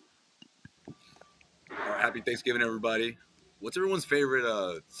worse. All right, happy Thanksgiving, everybody. What's everyone's favorite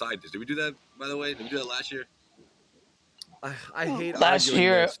side dish? Did we do that, by the way? Did we do that last year? I hate last arguing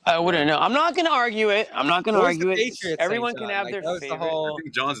year. this. I wouldn't know. I'm not going to argue it. I'm not going to What was the argue it. Patriots Everyone thing, can John? have Like, their that was the favorite. whole- I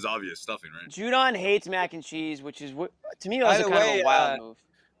think John's is obvious stuffing, right? Judon hates mac and cheese, which is what to me that was By a the kind of way, a wild move.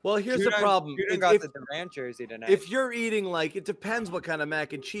 Well, here's the problem. Judon got the Durant jersey tonight. If you're eating like, it depends what kind of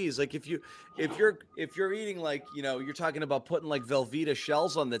mac and cheese. Like if you're eating like, you're talking about putting like Velveeta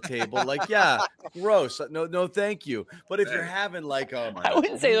shells on the table, like yeah, gross. No, thank you. But if you're having like I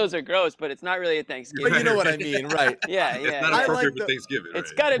wouldn't say those are gross, but it's not really a Thanksgiving. but you know what I mean, right? Yeah, It's yeah. not I appropriate like for Thanksgiving. It's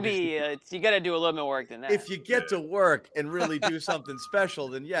right? got to be. You got to do a little bit more work than that. If you get to work and really do something special,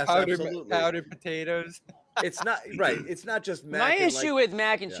 then yes, powdered absolutely. potatoes. It's not right. It's not just mac. My and, issue like, with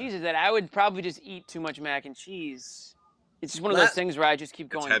mac and cheese is that I would probably just eat too much mac and cheese. It's just one of La- those things where I just keep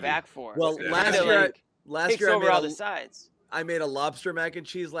going heavy. back for. Well, Yeah. last Kinda, year, like, last takes year over all the sides. I made a lobster mac and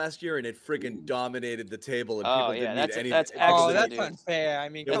cheese last year, and it friggin' dominated the table, and Oh, people yeah, didn't that's- eat anything. that's It excellent, Oh, was- that's dude. unfair. I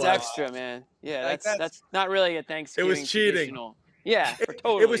mean, It That's was. extra, man. Yeah, Like, that's not really a Thanksgiving. cheating. traditional- Yeah,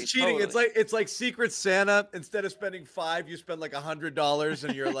 totally. It was cheating. Totally. It's like Secret Santa. Instead of spending $5, you spend like $100,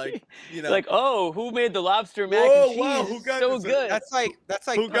 and you're like, It's like, oh, who made the lobster mac Whoa, and cheese? wow, who got so this? good. that's like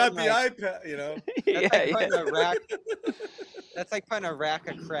who got putting, the like, iPad? That's yeah, like yeah. putting a rack. That's like putting a rack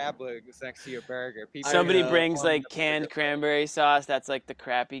of crab legs next to your burger. People Somebody know. brings like canned cranberry sauce. That's like the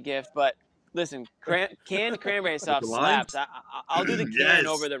crappy gift. But listen, canned cranberry sauce lime? slaps. I'll do the can Yes,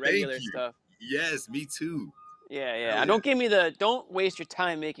 over the thank regular you. stuff. Yes, me too. Yeah, Hell yeah. yeah. Don't give me don't waste your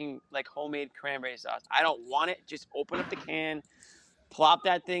time making like homemade cranberry sauce. I don't want it. Just open up the can, plop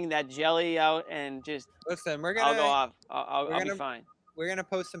that jelly out, and just Listen, I'll go off. I'll be gonna- fine. We're gonna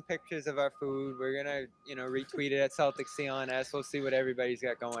post some pictures of our food. We're gonna, retweet it at Celtic CLNS. We'll see what everybody's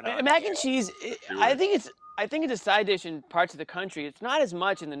got going on. Mac and cheese. Do I it. think it's a side dish in parts of the country. It's not as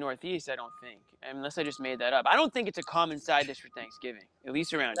much in the Northeast. I don't think, unless I just made that up. I don't think it's a common side dish for Thanksgiving, at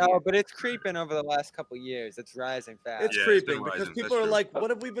least around No, here. but it's creeping over the last couple years. It's rising fast. It's Yeah, it's creeping been because rising, people that's are true. like, what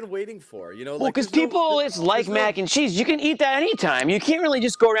have we been waiting for? Well, like, because there's no- people it's like there's no- mac and cheese. You can eat that anytime. You can't really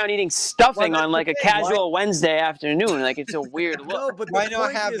just go around eating stuffing Well, on that's like a the thing. casual Wednesday afternoon. Like it's a weird look. No, but Why the not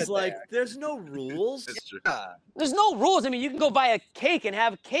point have is it like, there? there's no rules. That's true. Yeah. There's no rules. I mean, you can go buy a cake and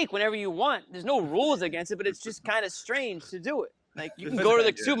have cake whenever you want. There's no rules against it, but it's just kind of strange to do it. Like you can go to the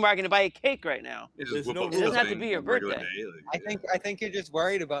Yeah. supermarket and buy a cake right now. You just There's whip no up rules. It doesn't have to something be your on a regular birthday. day, like, I think you're just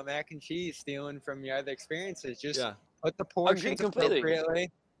worried about mac and cheese stealing from your other experiences. Just Yeah. put the Agree portions completely.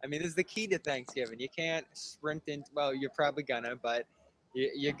 appropriately. I mean, this is the key to Thanksgiving. You can't sprint into. Well, you're probably gonna, but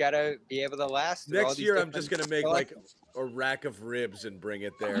you gotta be able to last. through all Next these year, I'm just different gonna make like selections. a rack of ribs and bring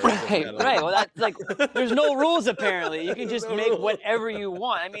it there. Right, right. Well, that's like there's no rules apparently. You can There's just no make rules. whatever you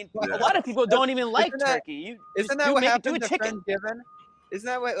want. I mean, Yeah. a lot of people don't even like Isn't that- turkey. You Isn't just that do what make it, happened do a to chicken. Friendsgiving? Isn't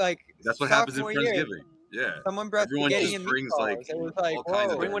that what like? That's what happens in sophomore year, Friendsgiving. Yeah. Someone brought Everyone spaghetti just and brings, meatballs. like, It was like, all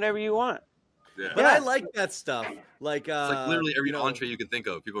kinds of whoa. Bring whatever you want. Yeah. But Yeah. I like that stuff. Like, It's like literally every you know, entree you can think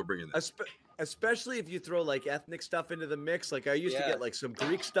of, people are bringing that. especially if you throw like ethnic stuff into the mix. Like I used to Yeah. get like some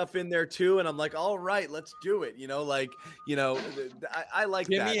Greek stuff in there too, and I'm like, all right, let's do it. I like that.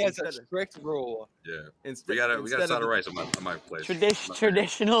 Jimmy has a Instead- strict rule. Yeah. instead- We got a instead side of- of rice on my plate.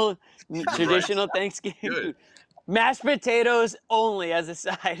 Traditional Thanksgiving. Good. Mashed potatoes only as a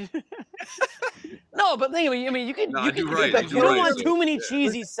side. No, but think of it. I mean, you can. No, you I do can rice, like, I you do don't rice, want yeah. too many Yeah.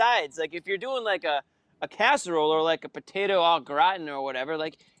 cheesy sides. Like if you're doing like a casserole or like a potato au gratin or whatever,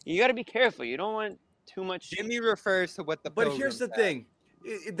 like you got to be careful. You don't want too much. Jimmy refers to what the. But here's the Pilgrims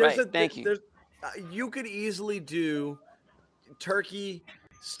thing. There's Right, a thank you. There's, you could easily do turkey,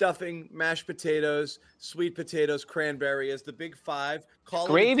 stuffing, mashed potatoes, sweet potatoes, cranberry as the big five. Call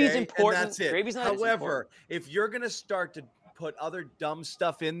Gravy's it a day, important. And that's it. Gravy's not as However, important. if you're gonna start to put other dumb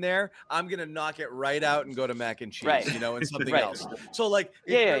stuff in there, I'm gonna knock it right out and go to mac and cheese, Right. and something Right. else. So like,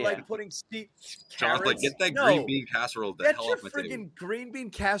 if Yeah, you're yeah, like yeah. putting steep John's like, carrots, get that no, green bean casserole the Get hell your off my table. friggin' green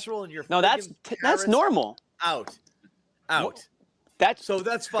bean casserole and your No, that's friggin' that's carrots normal. out. That's So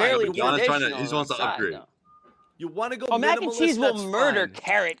that's fine. fairly But John is trying to- traditional he just wants to side, upgrade. though. you want to go Oh, mac and minimalist, cheese will that's murder fine.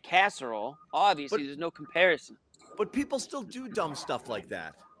 carrot casserole. Obviously, But- there's no comparison. But people still do dumb stuff like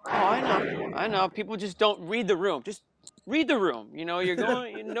that. Oh, I know. People just don't read the room. Just read the room. You know, you're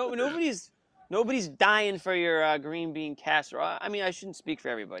going. Nobody's dying for your green bean casserole. I mean, I shouldn't speak for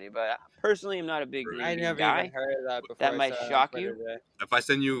everybody, but personally, I'm not a big green I bean never guy. even heard of that before. That might shock you. If I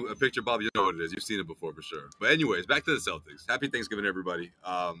send you a picture, Bob, you know what it is. You've seen it before for sure. But anyways, back to the Celtics. Happy Thanksgiving, everybody.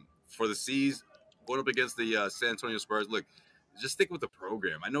 For the C's, going up against the San Antonio Spurs, look, just stick with the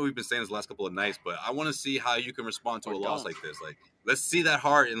program. I know we've been saying this the last couple of nights, but I want to see how you can respond to a loss like this. Like, let's see that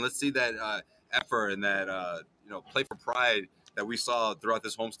heart and let's see that effort and that play for pride that we saw throughout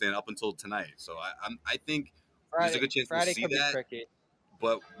this homestand up until tonight. So I think there's a good chance we'll see that.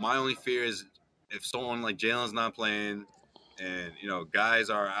 But my only fear is if someone like Jalen's not playing and, guys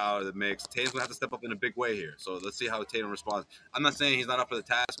are out of the mix, Tatum's going to have to step up in a big way here. So let's see how Tatum responds. I'm not saying he's not up for the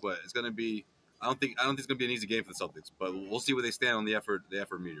task, but it's going to be – I don't think it's going to be an easy game for the Celtics. But we'll see where they stand on the effort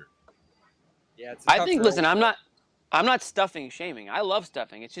meter. Yeah, it's listen, I'm not stuffing shaming. I love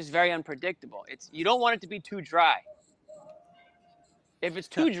stuffing. It's just very unpredictable. You don't want it to be too dry. If it's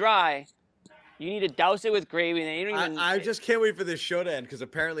too dry, you need to douse it with gravy. And you don't even. I just can't wait for this show to end because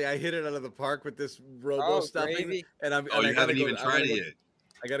apparently I hit it out of the park with this robo stuffing. Gravy. And you haven't even tried it yet.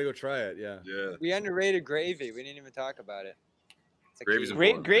 I got to go try it. Yeah. We underrated gravy. We didn't even talk about it.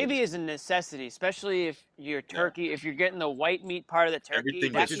 Gravy is a necessity, especially if you're turkey. If you're getting the white meat part of the turkey,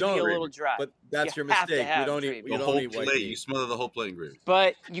 that should be a little dry. But that's your mistake. You don't eat white meat. You smother the whole plate in gravy.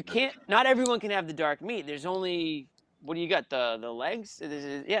 But you can't. Not everyone can have the dark meat. There's only. What do you got? The legs?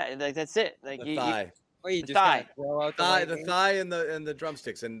 Like that's it. Like the thigh. The thigh. The thigh and the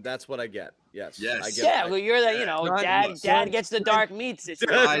drumsticks, and that's what I get. Yes. Yes. I get well, you're the dad gets the dark meats. It's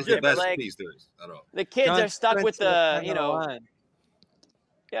the best piece there is at all. The kids are stuck with the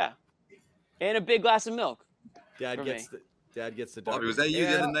yeah, and a big glass of milk. Dad gets the dark. Bobby, was that you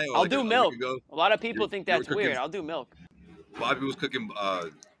the other night? I'll do milk. A lot of people think that's weird. I'll do milk. Bobby was cooking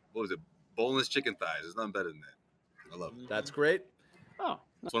what was it? Boneless chicken thighs. There's nothing better than that. I love it. That's great. Oh,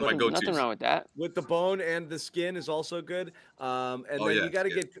 it's one of my go-tos. Nothing wrong with that. With the bone and the skin is also good. And then you got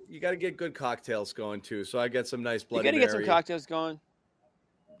to get good cocktails going too. So I get some nice Bloody Mary. You got to get some cocktails going.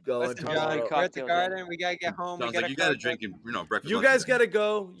 Listen, John, we're at the garden. We gotta get home. You gotta drink breakfast. You guys gotta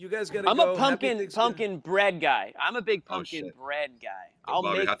go. I'm a pumpkin bread guy. I'm a big pumpkin bread guy. I'll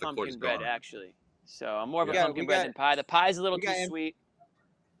make pumpkin bread actually. So I'm more of a pumpkin bread than pie. The pie's a little too sweet.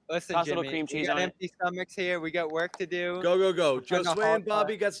 Listen, Jimmy, cream cheese we got empty stomachs here. We got work to do. Go. Josue and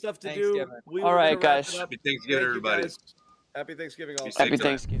Bobby got stuff to do. All right, guys. Happy Thanksgiving, everybody. Happy Thanksgiving. Happy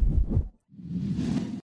Thanksgiving.